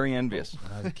I'm too. very envious.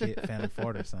 When I was a kid, Phantom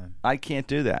Farter, son. I can't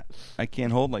do that. I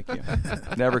can't hold like you.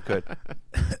 Never could.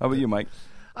 How about you, Mike?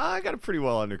 I got it pretty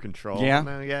well under control. Yeah?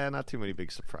 No, yeah, not too many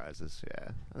big surprises.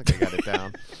 Yeah, I think I got it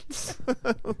down.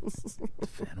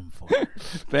 Phantom Farter.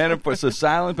 Phantom. So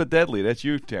silent but deadly. That's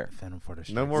you, Ter. Phantom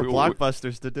Farter. No more We-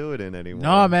 blockbusters to do it in anymore.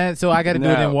 No, man. So I got to do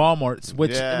it in No. Walmart's,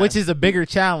 Yeah. which is a bigger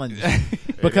challenge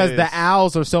because It the is.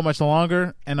 owls are so much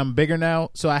longer, and I'm bigger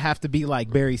now. So I have to be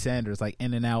like Barry Sanders, like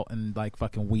in and out, and like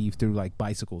fucking weave through like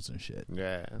bicycles and shit.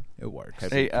 Yeah. It works.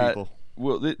 Heavy Hey, people.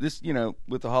 well, this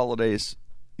with the holidays,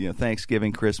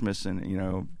 Thanksgiving, Christmas, and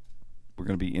we're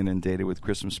going to be inundated with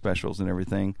Christmas specials and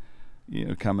everything,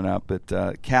 coming up.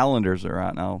 But calendars are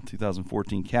out now,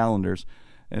 2014 calendars,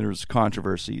 and there's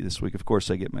controversy this week. Of course,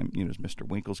 I get my Mr.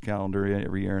 Winkle's calendar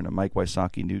every year and a Mike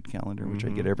Wysocki nude calendar, which I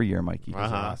get every year, Mikey.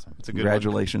 Uh-huh. It's a good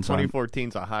Congratulations on-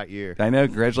 2014's a hot year. I know.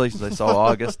 Congratulations! I saw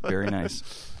August. Very nice.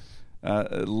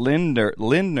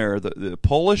 Lindner, the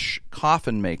Polish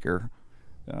coffin maker,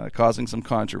 causing some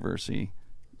controversy.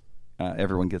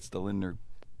 Everyone gets the Lindner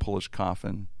Polish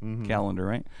coffin calendar,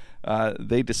 right?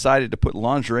 They decided to put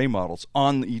lingerie models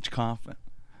on each coffin,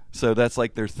 so that's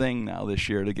like their thing now this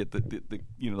year to get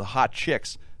the hot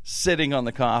chicks sitting on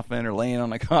the coffin or laying on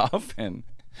the coffin,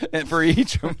 and for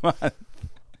each month.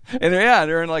 And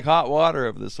they're in like hot water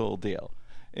of this whole deal.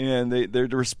 And their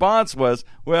response was,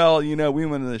 well, we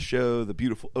wanted to show the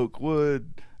beautiful oak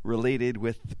wood related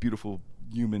with the beautiful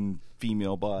human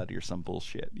female body or some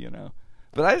bullshit,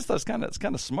 But I just thought it's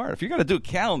kind of smart. If you're going to do a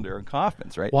calendar on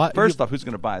coffins, right? Why- First off, who's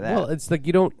going to buy that? Well, it's like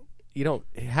you don't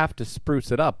have to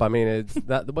spruce it up. I mean, it's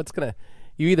not what's gonna.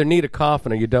 You either need a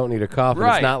coffin or you don't need a coffin.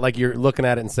 Right. It's not like you're looking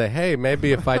at it and say, "Hey,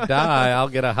 maybe if I die, I'll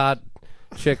get a hot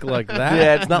chick like that."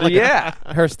 Yeah, it's not like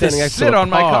her to standing next sit to a on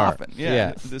my car. coffin.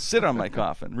 Yeah, to sit on my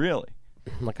coffin. Really?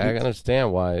 Like I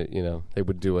understand why they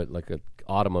would do it like an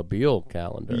automobile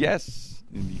calendar. Yes.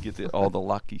 And you get all the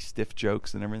lucky stiff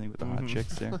jokes and everything with the hot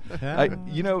chicks there.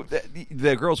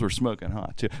 The girls were smoking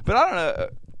hot too. But I don't know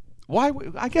why.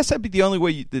 I guess that'd be the only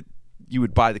way that you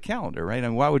would buy the calendar, right? I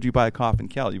mean, why would you buy a coffin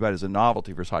calendar? You buy it as a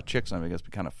novelty versus hot chicks. I mean, I guess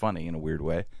it'd be kind of funny in a weird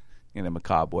way, in a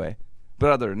macabre way.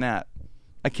 But other than that,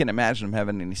 I can't imagine them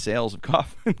having any sales of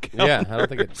coffin calendars. Yeah, I don't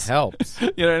think it helps.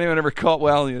 Anyone ever caught?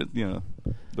 Well,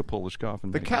 the Polish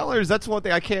coffin. The thing. calendars, that's one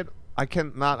thing I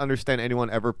cannot understand anyone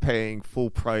ever paying full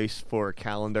price for a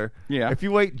calendar. Yeah. If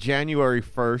you wait January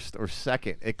 1st or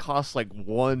 2nd, it costs like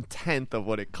 1/10 of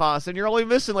what it costs, and you're only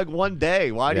missing like one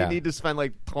day. Why do Yeah. you need to spend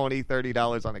like $20,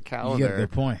 $30 on a You calendar? get a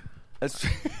good point. That's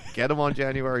Get them on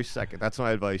January 2nd. That's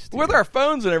my advice to with you. our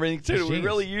phones and everything too. Do we Jeez.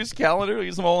 really use calendar? We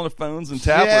use them all on the phones and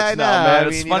tablets Yeah, I now, know. man. I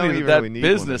It's mean, you funny don't that even that really need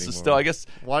one business is anymore. still. I guess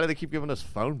Why do they keep giving us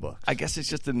phone books? it's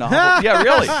just a novel. Yeah,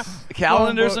 really.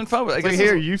 Calendars and phone books. I Like, guess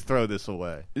here, it's, you throw this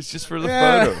away. it's just for the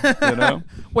photo. You know.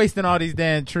 Wasting all these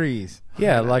damn trees.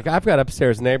 Yeah, like I've got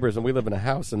upstairs neighbors, and we live in a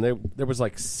house, and there was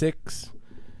like 6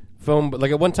 phone.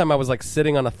 Like at one time, I was like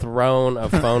sitting on a throne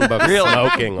of phone books,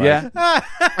 smoking. Like, Yeah.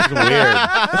 it was weird.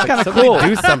 That's kinda somebody cool.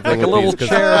 Do something Like a with little these, 'cause-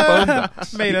 chair of phone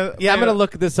books. Yeah, I'm gonna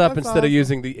look this up That's instead of awesome.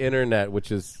 using the internet,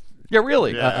 which is Yeah,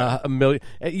 really. a million.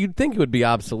 You'd think it would be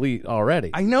obsolete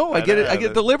already. I know. I get it. I know, get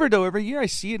but- delivered though every year. I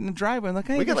see it in the driveway. I'm like,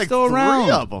 hey, We they're got like still 3 around.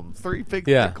 of them. 3 big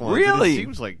Yeah. thick ones. and Really? It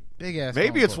seems like Big ass. maybe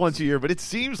phone it's books. once a year, but it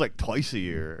seems like twice a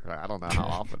year. I don't know how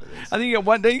often it is. I think you get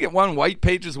one. Then you get one white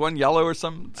pages, one yellow, or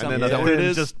something. And then Is that what it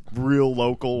is? just real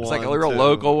local It's one. like a real too.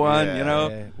 local one, Yeah. you know.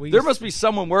 yeah. We There used must be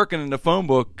someone working in the phone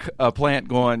book plant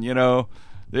going, you know,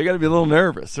 they're going to be a little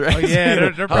nervous, right? Oh yeah,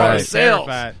 they're How are probably the sales?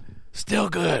 terrified. Still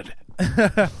good.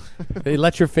 They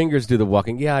let your fingers do the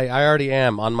walking. Yeah, I already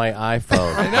am on my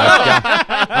iPhone.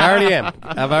 I already am.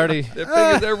 I've already.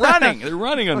 They're running. They're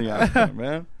running on the iPhone,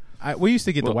 man. We used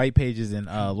to get Well- the white pages and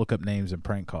look up names and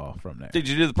prank call from there. Did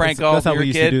you do the prank That's- call That's how for we your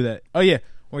used kid? to do that. Oh yeah,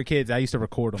 when we were kids, I used to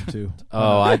record them too.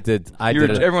 Oh, I did. I did.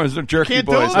 it. Everyone's doing jerky Can't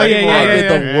do boys. it Oh, yeah, anymore. yeah, I did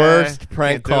yeah, the yeah. worst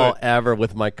prank Can't do call it. ever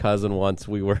with my cousin once.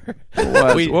 We were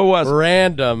was? we What was it?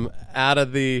 random out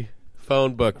of the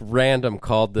phone book. Random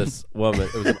called this woman.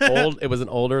 It was an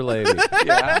older lady.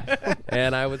 Yeah.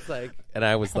 And I was like,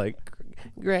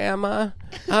 Grandma,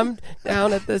 I'm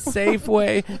down at the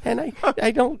Safeway and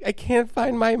I can't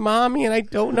find my mommy and I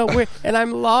don't know where and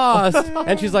I'm lost.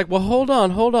 And she's like, well, hold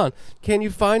on. Can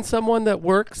you find someone that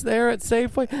works there at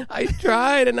Safeway? I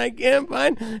tried and I can't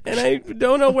find and I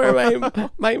don't know where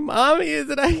my mommy is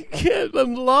and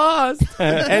I'm lost.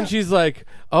 And she's like,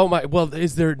 oh my, well,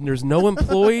 there's no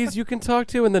employees you can talk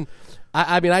to? And then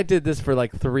I mean, I did this for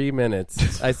like 3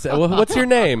 minutes. I said, well, what's your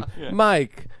name?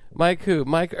 Mike. Mike who?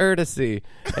 Mike Erdesy.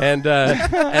 And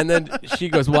then she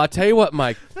goes, well, I'll tell you what,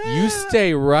 Mike, you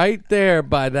stay right there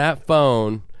by that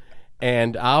phone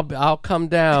and I'll come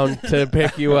down to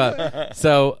pick you up.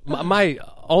 So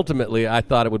ultimately, I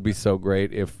thought it would be so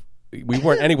great if we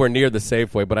weren't anywhere near the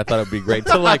Safeway, but I thought it would be great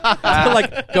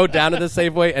to go down to the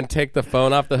Safeway and take the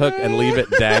phone off the hook and leave it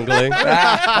dangling.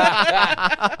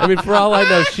 I mean, for all I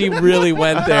know, she really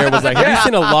went there and was like, have you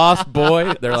seen a lost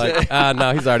boy? They're like,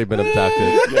 no, he's already been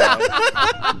abducted.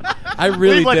 I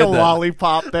really Leave like did a that.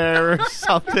 lollipop there or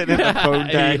something in the phone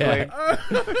dangling.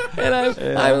 And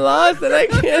I'm lost and I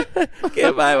can't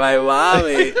find my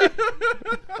mommy.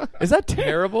 Is that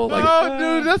terrible? Like, Oh,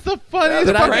 dude, that's the funniest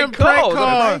Did I- fucking prank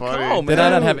call. call, did I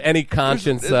not have any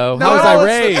conscience, though? No, How was I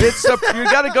raised? You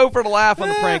got to go for the laugh on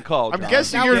the prank call. I'm John.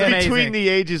 guessing That you're was between amazing. the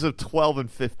ages of 12 and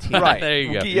 15. Right. There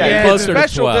you go. Yeah, Yeah, closer it's to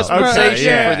special 12. dispensation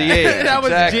Dispensation for the age. That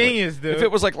was Exactly. genius, dude. If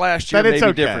it was like last year, Then it's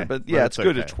maybe okay. different. But Then yeah, it's it's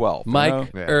good okay. at 12. you Mike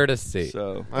know? Yeah. Erdesy.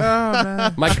 So Oh,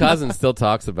 man. My cousin still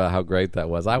talks about how great that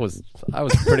was. I was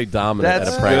pretty dominant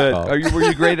that's at a prank good. call. Were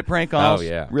you great at prank calls? Oh,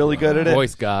 yeah. Really good at it?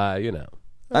 Voice guy, you know.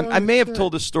 I may have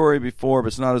told this story before, but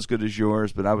it's not as good as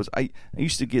yours. But I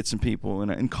used to get some people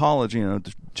in college, you know,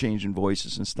 changing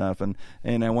voices and stuff, and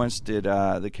I once did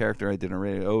the character I did on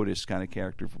Radio Otis kind of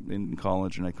character in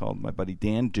college, and I called my buddy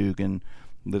Dan Dugan.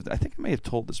 I think I may have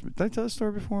told this. Did I tell this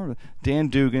story before? Dan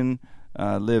Dugan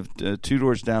lived 2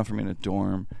 doors down from me in a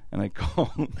dorm, and I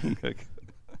called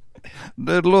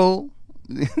little.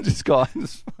 Just call.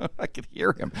 I could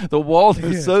hear him. The walls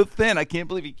are so thin. I can't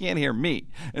believe he can't hear me.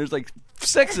 And there's like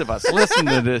 6 of us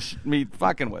listening to this. Me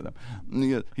fucking with him. And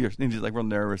he goes, here. And he's like real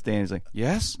nervous. Dan. He's like,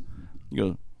 yes. He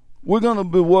goes, we're gonna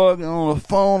be working on a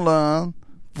phone line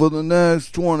for the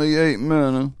next 28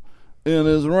 minutes, and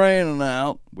it's raining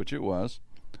out, which it was.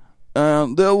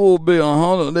 And there will be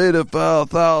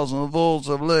 185,000 volts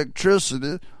of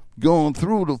electricity going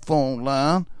through the phone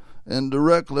line. And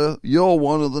directly, you're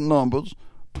one of the numbers.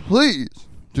 Please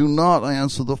do not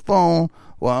answer the phone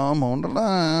while I'm on the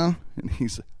line. And he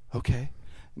said, okay.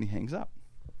 And he hangs up.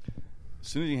 As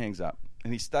soon as he hangs up,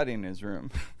 and he's studying in his room,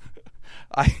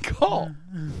 I call.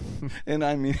 And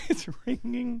I mean, it's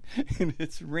ringing, and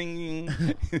it's ringing.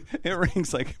 It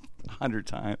rings like 100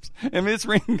 times. I mean, it's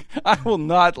ringing. I will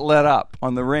not let up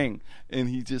on the ring. And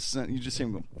you just see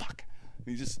him go, fuck.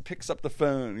 He just picks up the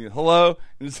phone. He goes, hello?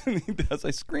 And he does.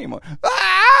 I scream.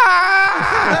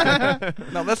 Ah!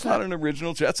 No, that's not an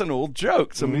original joke. That's an old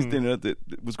joke. Somebody's doing it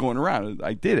that was going around.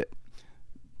 I did it.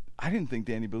 I didn't think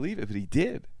Danny believed it, but he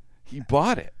did. He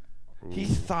bought it. He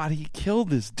thought he killed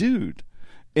this dude.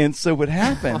 And so what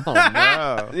happened? Oh,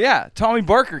 no. Yeah, Tommy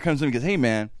Barker comes in and goes, hey,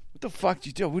 man, the fuck did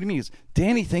you do? What do you mean? He goes,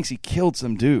 Danny thinks he killed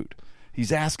some dude.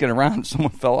 He's asking around.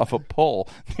 Someone fell off a pole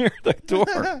near the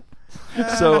door.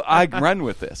 So I run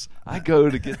with this. I go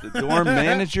to get the dorm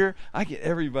manager. I get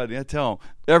everybody. I tell them,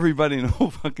 everybody in the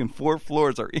whole fucking 4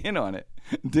 floors are in on it.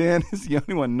 Dan is the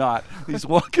only one not. He's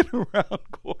walking around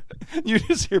going, you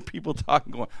just hear people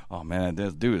talking, going, "Oh man,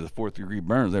 this dude is a 4th-degree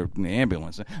burns. They're in the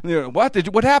ambulance." And they're like,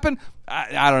 what happened?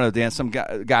 I don't know, Dan. Some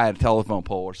guy at a telephone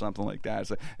pole or something like that.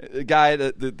 So the guy,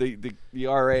 the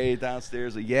RA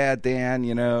downstairs, yeah,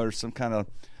 Dan, or some kind of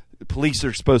police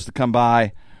are supposed to come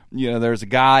by. There's a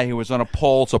guy who was on a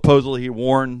pole. Supposedly he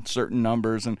warned certain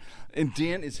numbers, and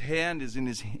Dan, his hand is in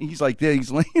his. He's like this.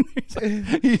 He's laying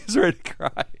there. He's ready to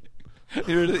cry.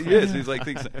 Here he is. He's like,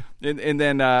 and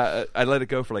then I let it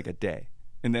go for like a day,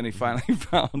 and then he finally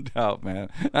found out. Man,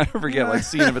 I never forget like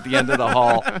seeing him at the end of the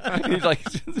hall. He's like,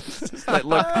 just like,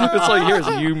 look, it's like, here's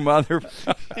you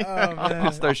motherfucker.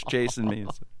 He starts chasing me.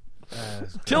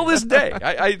 Till this day,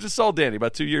 I just saw Danny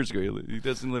about 2 years ago. He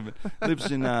doesn't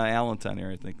lives in Allentown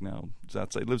area, I think now. He's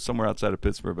outside, lives somewhere outside of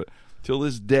Pittsburgh, but till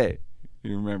this day,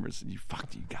 he remembers. You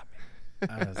got me.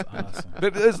 That's awesome.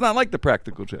 But it's not like the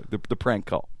practical joke, the prank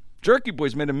call. Jerky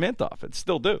Boys made a mint off it.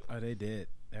 Still do. Oh, they did.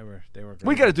 They were great.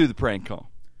 We got to do the prank call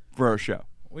for our show.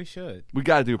 We should. We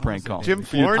got to do a prank call. Jim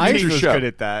For your Florentine future was show. good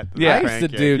at that. Yeah. I used to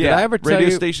do. Did Yeah. I ever tell Radio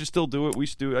you? stations still do it. I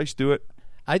used to do it.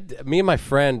 Me and my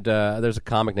friend, there's a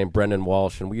comic named Brendan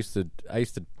Walsh, and I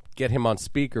used to get him on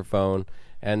speakerphone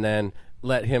and then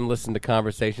let him listen to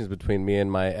conversations between me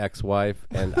and my ex-wife,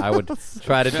 and I would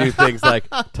try to do things like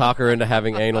talk her into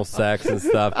having anal sex and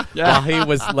stuff while he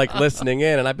was like listening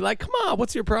in, and I'd be like, "Come on,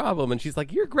 what's your problem?" And she's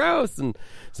like, "You're gross," and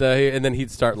and then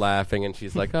he'd start laughing, and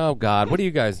she's like, "Oh God, what are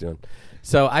you guys doing?"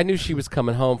 So I knew she was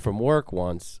coming home from work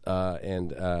once,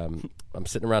 and I'm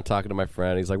sitting around talking to my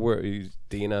friend. He's like, "Where,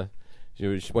 Dina?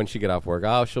 When she get off work?"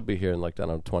 "Oh, she'll be here in like, I don't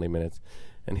know, 20 minutes.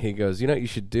 And he goes, what you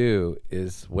should do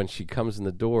is when she comes in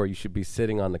the door, you should be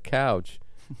sitting on the couch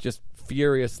just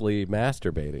furiously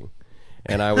masturbating.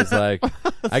 And I was like,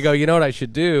 I go, what I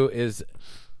should do is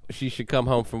she should come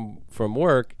home from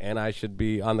work and I should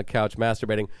be on the couch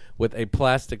masturbating with a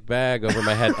plastic bag over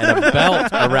my head and a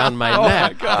belt around my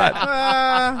neck. Oh,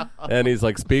 my God. And he's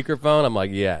like, speakerphone? I'm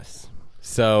like, yes.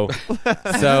 So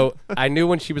I knew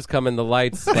when she was coming, the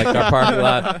lights, like our parking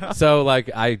lot. So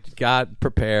like I got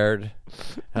prepared,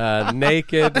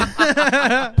 naked,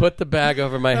 put the bag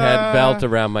over my head, belt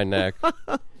around my neck.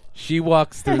 She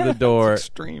walks through the door,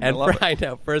 extreme. and I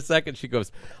know for a second she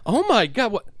goes, "Oh my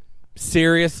God, what?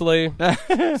 Seriously?"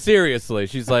 Seriously.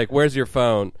 She's like, "Where's your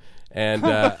phone?" And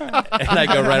I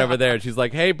go right over there, and she's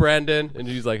like, "Hey, Brendan," and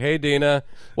she's like, "Hey, Dina,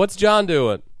 what's John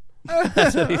doing?"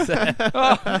 That's what he said.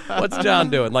 "What's John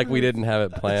doing?" Like we didn't have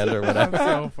it planned or whatever.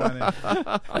 So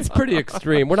funny. It's pretty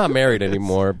extreme. We're not married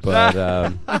anymore, but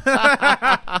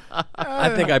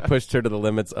I think I pushed her to the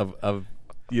limits of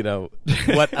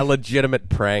what a legitimate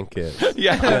prank is.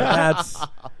 Yeah.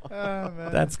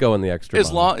 That's going the extra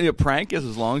mile. Prank is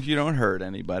as long as you don't hurt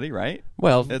anybody, right?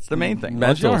 Well, That's the main thing. As long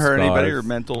as you mental don't hurt anybody or scars.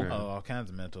 mental. Oh, all kinds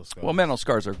of mental scars. Well, mental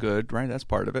scars are good, right? That's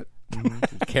part of it.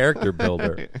 Character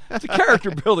builder. It's a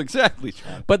character build, exactly.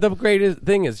 But the greatest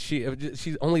thing is she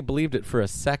only believed it for a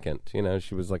second.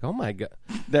 She was like, "Oh my God."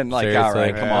 Then, like, Seriously? all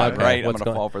right, come on, Okay, right? I'm what's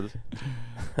going to going- fall for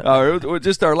this.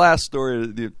 Just our last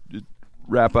story to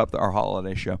wrap up our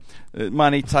holiday show.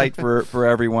 Money tight for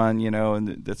everyone,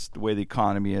 and that's the way the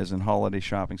economy is and holiday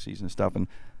shopping season and stuff. And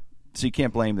so you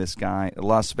can't blame this guy. A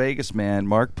Las Vegas man,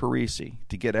 Mark Parisi,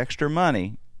 to get extra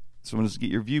money. So let's get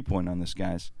your viewpoint on this,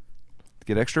 guys. To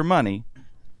get extra money,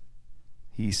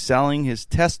 he's selling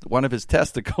one of his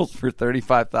testicles for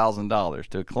 $35,000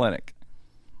 to a clinic.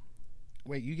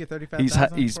 Wait, you get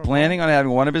 $35,000? He's planning on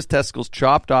having one of his testicles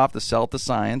chopped off to sell it to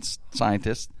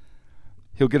scientists.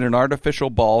 He'll get an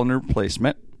artificial ball in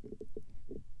replacement.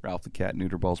 Ralph the cat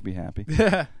neuter balls be happy.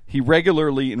 He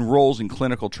regularly enrolls in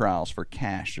clinical trials for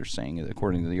cash, they're saying,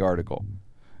 according to the article.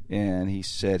 And he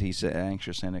said he's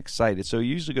anxious and excited. So he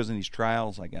usually goes in these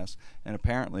trials, I guess. And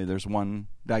apparently there's one.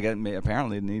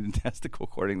 Apparently they need a testicle,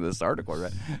 according to this article,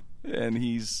 right? And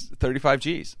he's 35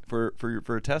 G's for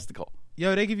a testicle.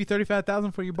 Yo, they give you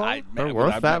 $35,000 for your ball? They're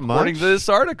worth that much? According to this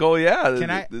article, yeah.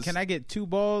 Can I get 2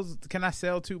 balls? Can I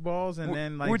sell 2 balls and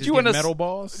then Would just you get wanna metal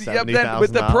balls? Yeah, but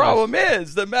the $70,000. problem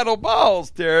is the metal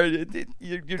balls, Terry.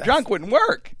 Your junk wouldn't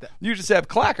work. You just have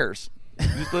clackers.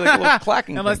 Just like little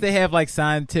clacking. Unless things. they have like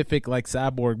scientific like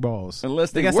cyborg balls.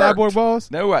 Unless they they got worked. cyborg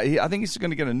balls. No, I think he's going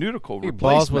to get a nudicle replacement.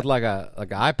 Balls with like an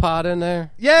iPod in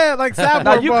there. Yeah, like cyborg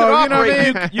Now, balls. you could You know what I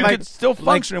operate. mean? You Like- could still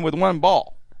function with one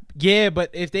ball. Yeah, but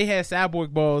if they had cyborg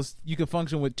balls, you could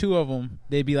function with 2 of them.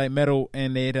 They'd be like metal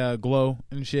and they'd glow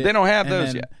and shit. They don't have And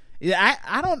those then yet. Yeah,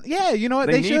 I don't. Yeah, you know what?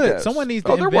 They need should. those. Someone needs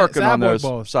to. Oh, they're invent working on cyborg those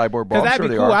balls. cyborg balls. Because that'd Sure be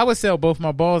they cool. are. I would sell both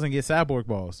my balls and get cyborg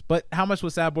balls. But how much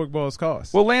would cyborg balls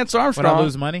cost? Well, Lance would Armstrong. I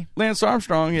lose money? Lance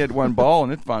Armstrong, he had one ball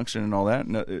and it functioned and all that,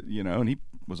 and and he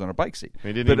was on a bike seat.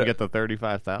 He didn't But, even get the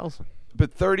 35,000.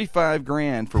 But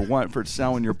 $35,000 for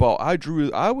selling your ball.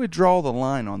 I would draw the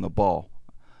line on the ball.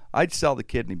 I'd sell the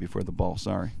kidney before the ball.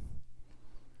 Sorry,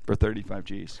 for 35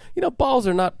 G's. You know, balls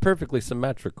are not perfectly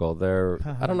symmetrical. They're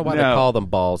I don't know why No. they call them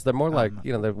balls. They're more like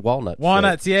they're walnut.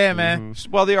 Walnuts, shaped. yeah, man.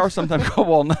 Well, they are sometimes called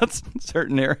walnuts in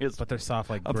certain areas But they're soft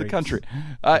like of the grapes. country. so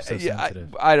Yeah,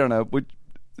 sensitive. I don't know.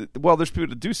 Well, there's people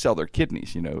that do sell their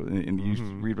kidneys, and you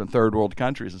read in third world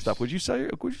countries and stuff. Would you sell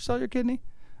your kidney?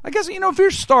 I guess if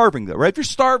you're starving though, right? If you're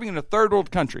starving in a third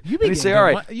world country, You be and you say, getting all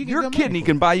good right, you get your good kidney money.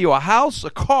 can buy you a house, a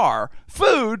car,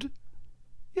 food.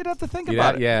 You'd have to think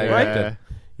about it, Yeah, right?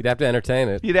 you'd have to entertain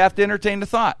it. You'd have to entertain the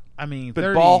thought. I mean, But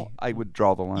 30, ball, I would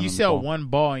draw the line. on you the sell ball. one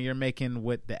ball and you're making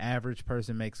what the average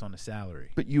person makes on a salary.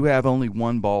 But you have only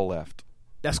one ball left.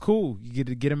 That's cool. You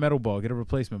get a metal ball, get a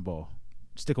replacement ball,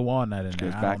 stick a walnut in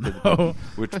Goes there. back I to don't know.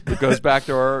 which goes back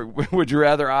to our would you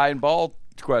rather eye and ball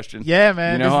question. Yeah,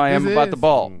 man. You know how I am this about the is.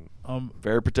 ball. Um,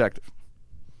 Very protective.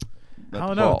 I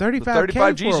don't know. 35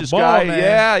 35 G's for a this ball, guy. man.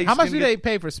 Yeah. he's How much gonna do they get-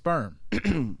 pay for sperm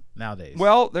nowadays?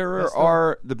 Well, there That's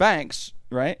are the banks,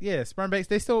 right? yeah, sperm banks.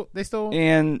 They still.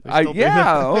 And still big.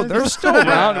 they're still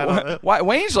around.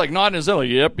 Wayne's like nodding his head. Like,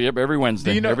 yep, every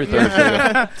Wednesday, you know- every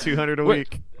Thursday. 200 a Wait.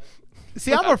 week.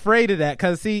 See, I'm afraid of that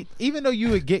because even though you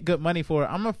would get good money for it,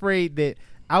 I'm afraid that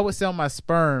I would sell my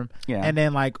sperm Yeah. and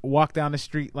then like walk down the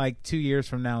street like 2 years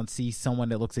from now and see someone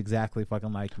that looks exactly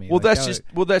fucking like me. Well, Like, that's that just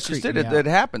would it. creep me It out.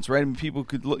 happens, right? I mean, people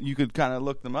you could kind of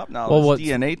look them up now. Well, There's what's-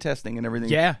 DNA testing and everything.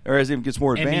 Yeah. or as it gets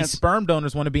more And these advanced. sperm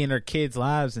donors want to be in their kids'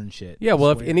 lives and shit. Yeah,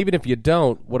 well, It's weird. and even if you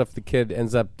don't, what if the kid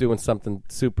ends up doing something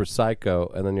super psycho,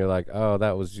 and then you're like, oh,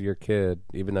 that was your kid,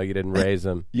 even though you didn't raise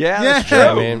him. yeah, yeah, that's true.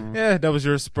 I mean- yeah, that was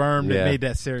your sperm that Yeah. made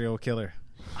that serial killer.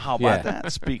 How about Yeah.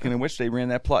 that? Speaking of which, they ran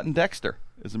that plot in Dexter,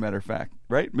 as a matter of fact,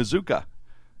 right? Mazuka,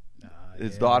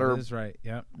 his daughter That's right.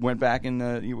 Yep. went back in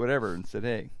whatever and said,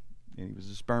 "Hey," and he was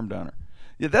a sperm donor.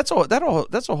 Yeah, that's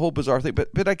a whole bizarre thing.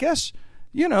 But I guess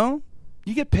you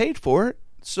get paid for it,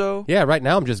 so Yeah, right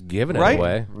now I'm just giving it right.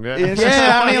 away. It's just-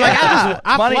 Yeah, I mean, like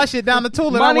I Money- flush it down the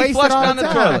toilet. I money waste flushed it all down the the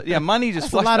time. toilet. Yeah, money just That's a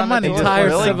flushed lot down of money. the toilet. Entire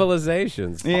Really?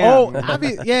 civilizations. Yeah. Oh, I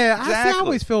Exactly.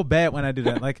 always feel bad when I do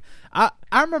that. Like, I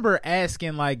remember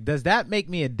asking, like, does that make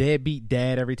me a deadbeat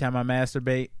dad every time I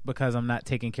masturbate because I'm not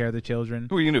taking care of the children?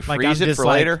 What are you gonna do, Like, freeze I'm it just for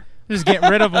like, later? Just getting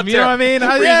rid of them. You know what I mean?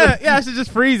 Yeah, I should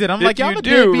just freeze it. I'm If like, you I'm a do,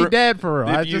 deadbeat dad for real.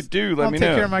 if I you just do, let I'll me take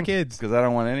know. care of my kids. Because I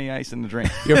don't want any ice in the drink.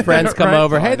 Your friends come Right.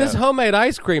 over. Hey, I this know. homemade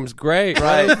ice cream's great.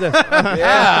 Right?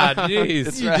 yeah,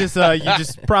 jeez. You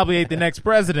just probably ate the next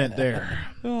president there.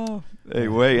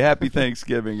 Anyway, happy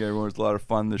Thanksgiving, everyone. It's a lot of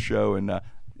fun, the show, and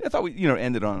I thought we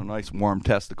ended on a nice warm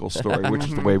testicle story, which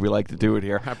is the way we like to do it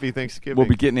here. Happy Thanksgiving. We'll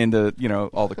be getting into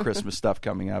all the Christmas stuff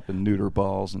coming up and neuter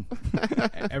balls and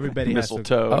Everybody has to.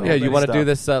 mistletoe. Oh, and yeah, all you that want to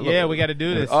do stuff. this? Yeah, we got to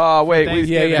do this. Oh wait,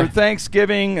 Thanksgiving. for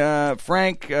Thanksgiving,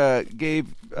 Frank gave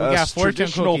We got us fortune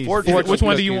traditional cookies. fortune Which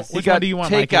one do cookies. you? Which He got one do you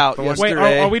want? Mikey? takeout Wait,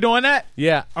 yesterday. are we doing that?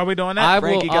 Yeah. Are we doing that? I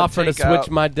Frankie will got offer to takeout.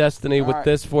 switch my destiny with right.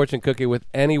 this fortune cookie with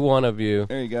any one of you.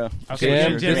 There you go. Okay,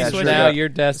 Jim, Jimmy this is switch now it up. your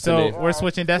destiny. So we're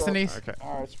switching destinies. Okay.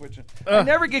 All right, switching. I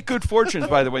never get good fortunes,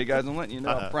 by the way, guys. I'm letting you know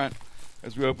up front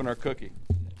as we open our cookie.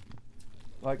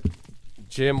 Like,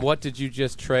 Jim, what did you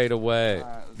just trade away?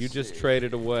 let's You just see.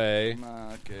 traded away.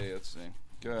 okay, let's see.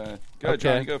 Go ahead, Okay.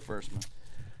 John. You go first, man.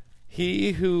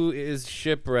 He who is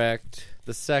shipwrecked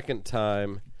the second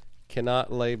time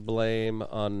cannot lay blame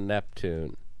on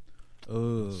Neptune.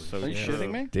 Ooh, Are you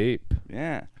shitting me? Deep.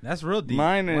 Yeah. that's real deep.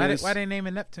 Mine is- why they name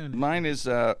it Neptune? Mine is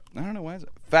I don't know why is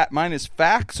it. Mine is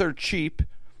facts are cheap,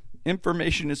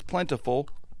 information is plentiful,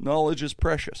 knowledge is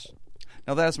precious.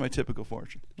 Now that's my typical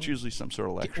fortune. It's usually some sort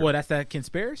of lecture. Well, that's that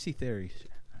conspiracy theory.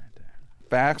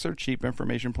 Facts are cheap,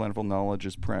 information plentiful, knowledge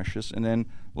is precious. And then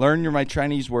learn my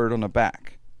Chinese word on the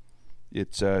back.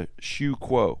 It's shu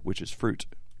kuo, which is fruit.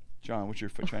 John, what's your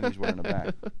Chinese word on the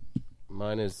back?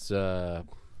 Mine is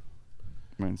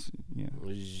Mine's, yeah.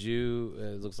 Zhu.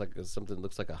 It looks like something.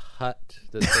 Looks like a hut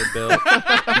that they built.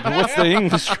 What's the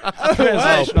English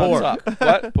translation on pork. top?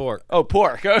 What? Pork. Oh,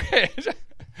 pork. Okay.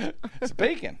 It's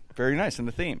bacon. Very nice in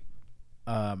the theme.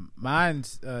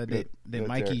 Mine's that Good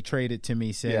Mikey there. traded to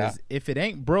me says, Yeah. if it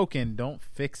ain't broken, don't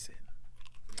fix it.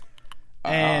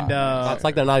 And It's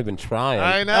like they're not even trying.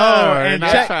 I know. Oh, they're and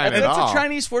not check- trying at That's all. a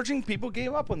Chinese fortune. People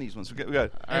gave up on these ones. We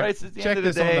got right. It's at the check end of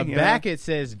this the day. on the you know. back. It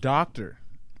says doctor.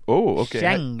 Oh, okay.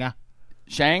 Shang.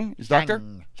 Shang is doctor.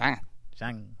 Shang. Shang.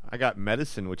 Chang. I got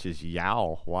medicine, which is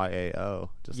Yao, Y-A-O.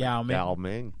 Just Yao like Ming. Yao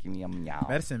Ming. Yum, yum.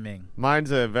 Medicine Ming.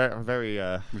 Mine's a very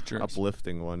yours?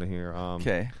 uplifting one here.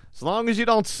 Okay. As long as you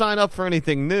don't sign up for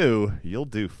anything new, you'll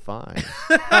do fine.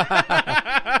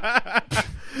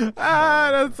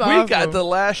 That's We got the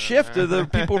last shift of the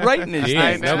people writing these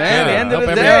Yeah, things, no man. The kidding. end of Hope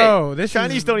the every- day. Yo, this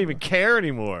Chinese is, don't even care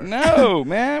anymore. No,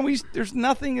 man. There's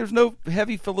nothing. There's no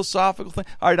heavy philosophical thing.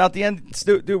 All right, at the end, let's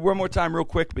do it one more time real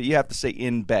quick, but you have to say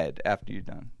in bed after you're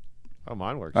done. Oh,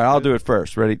 mine works. All right, I'll do it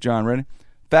first. Ready, John? Ready?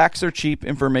 Facts are cheap.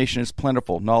 Information is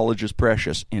plentiful. Knowledge is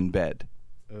precious. In bed.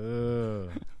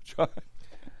 John.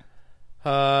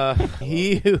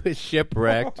 He who is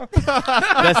shipwrecked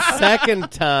the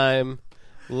second time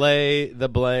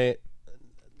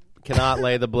cannot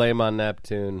lay the blame on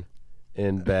Neptune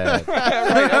in bed.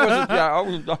 I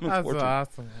was That's unfortunate.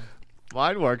 awesome.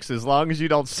 Mine works. As long as you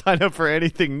don't sign up for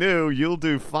anything new, you'll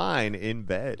do fine in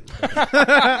bed.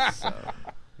 So,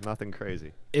 nothing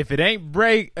crazy. If it ain't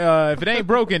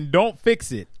broken, don't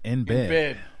fix it in bed.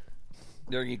 Bed.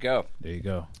 There you go. There you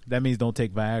go. That means don't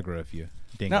take Viagra if you.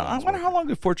 Now, I wonder how long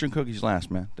do fortune cookies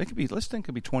last, man? They could be. Let's think,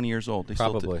 could be 20 years old. They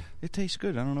Probably. They taste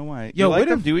good. I don't know why. Yo, you like what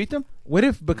them? if- Do you eat them? What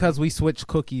if because we switched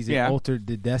cookies, it Yeah. altered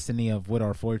the destiny of what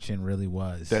our fortune really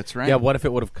was? That's right. Yeah, what if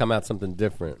it would have come out something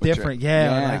different? different.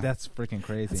 Yeah, Yeah. like that's freaking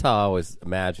crazy. That's how I always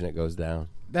imagine it goes down.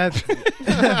 That's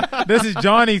this is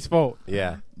Johnny's fault.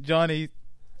 Yeah. Johnny.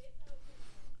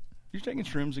 You taking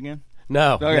shrooms again?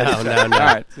 No, Okay. no. All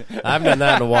right. I haven't done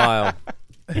that in a while.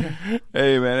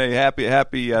 Hey, man. Hey,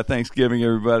 happy Thanksgiving,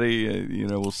 everybody.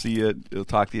 We'll see you. We'll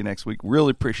talk to you next week.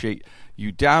 Really appreciate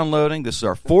you downloading. This is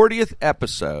our 40th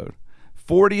episode.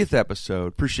 40th episode.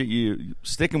 Appreciate you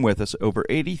sticking with us. Over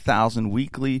 80,000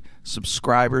 weekly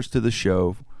subscribers to the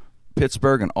show.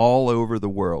 Pittsburgh and all over the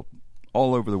world.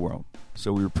 All over the world.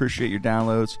 So we appreciate your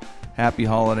downloads. Happy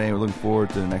holiday. We're looking forward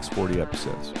to the next 40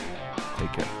 episodes.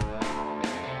 Take care.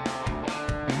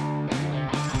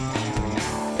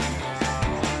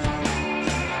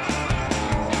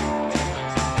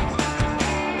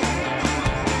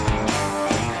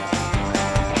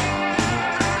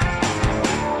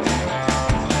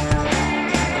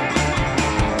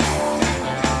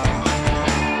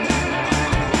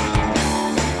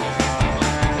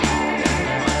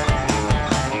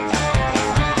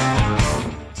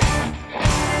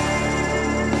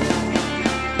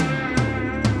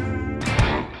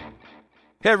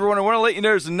 Hey, everyone, I want to let you know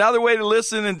there's another way to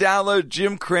listen and download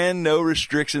Jim Crenn No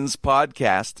Restrictions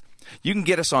podcast. You can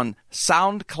get us on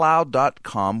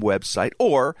SoundCloud.com website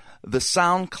or the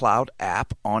SoundCloud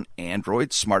app on Android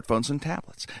smartphones and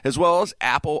tablets, as well as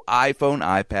Apple, iPhone,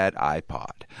 iPad,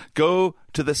 iPod. Go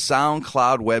to the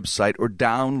SoundCloud website or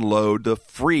download the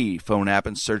free phone app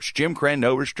and search Jim Crenn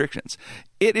No Restrictions.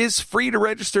 It is free to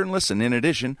register and listen. In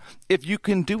addition, if you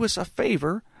can do us a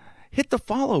favor, hit the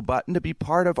follow button to be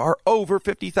part of our over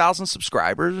 50,000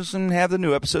 subscribers and have the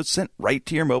new episodes sent right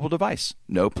to your mobile device.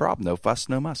 No problem. No fuss,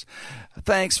 no muss.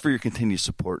 Thanks for your continued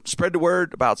support. Spread the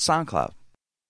word about SoundCloud.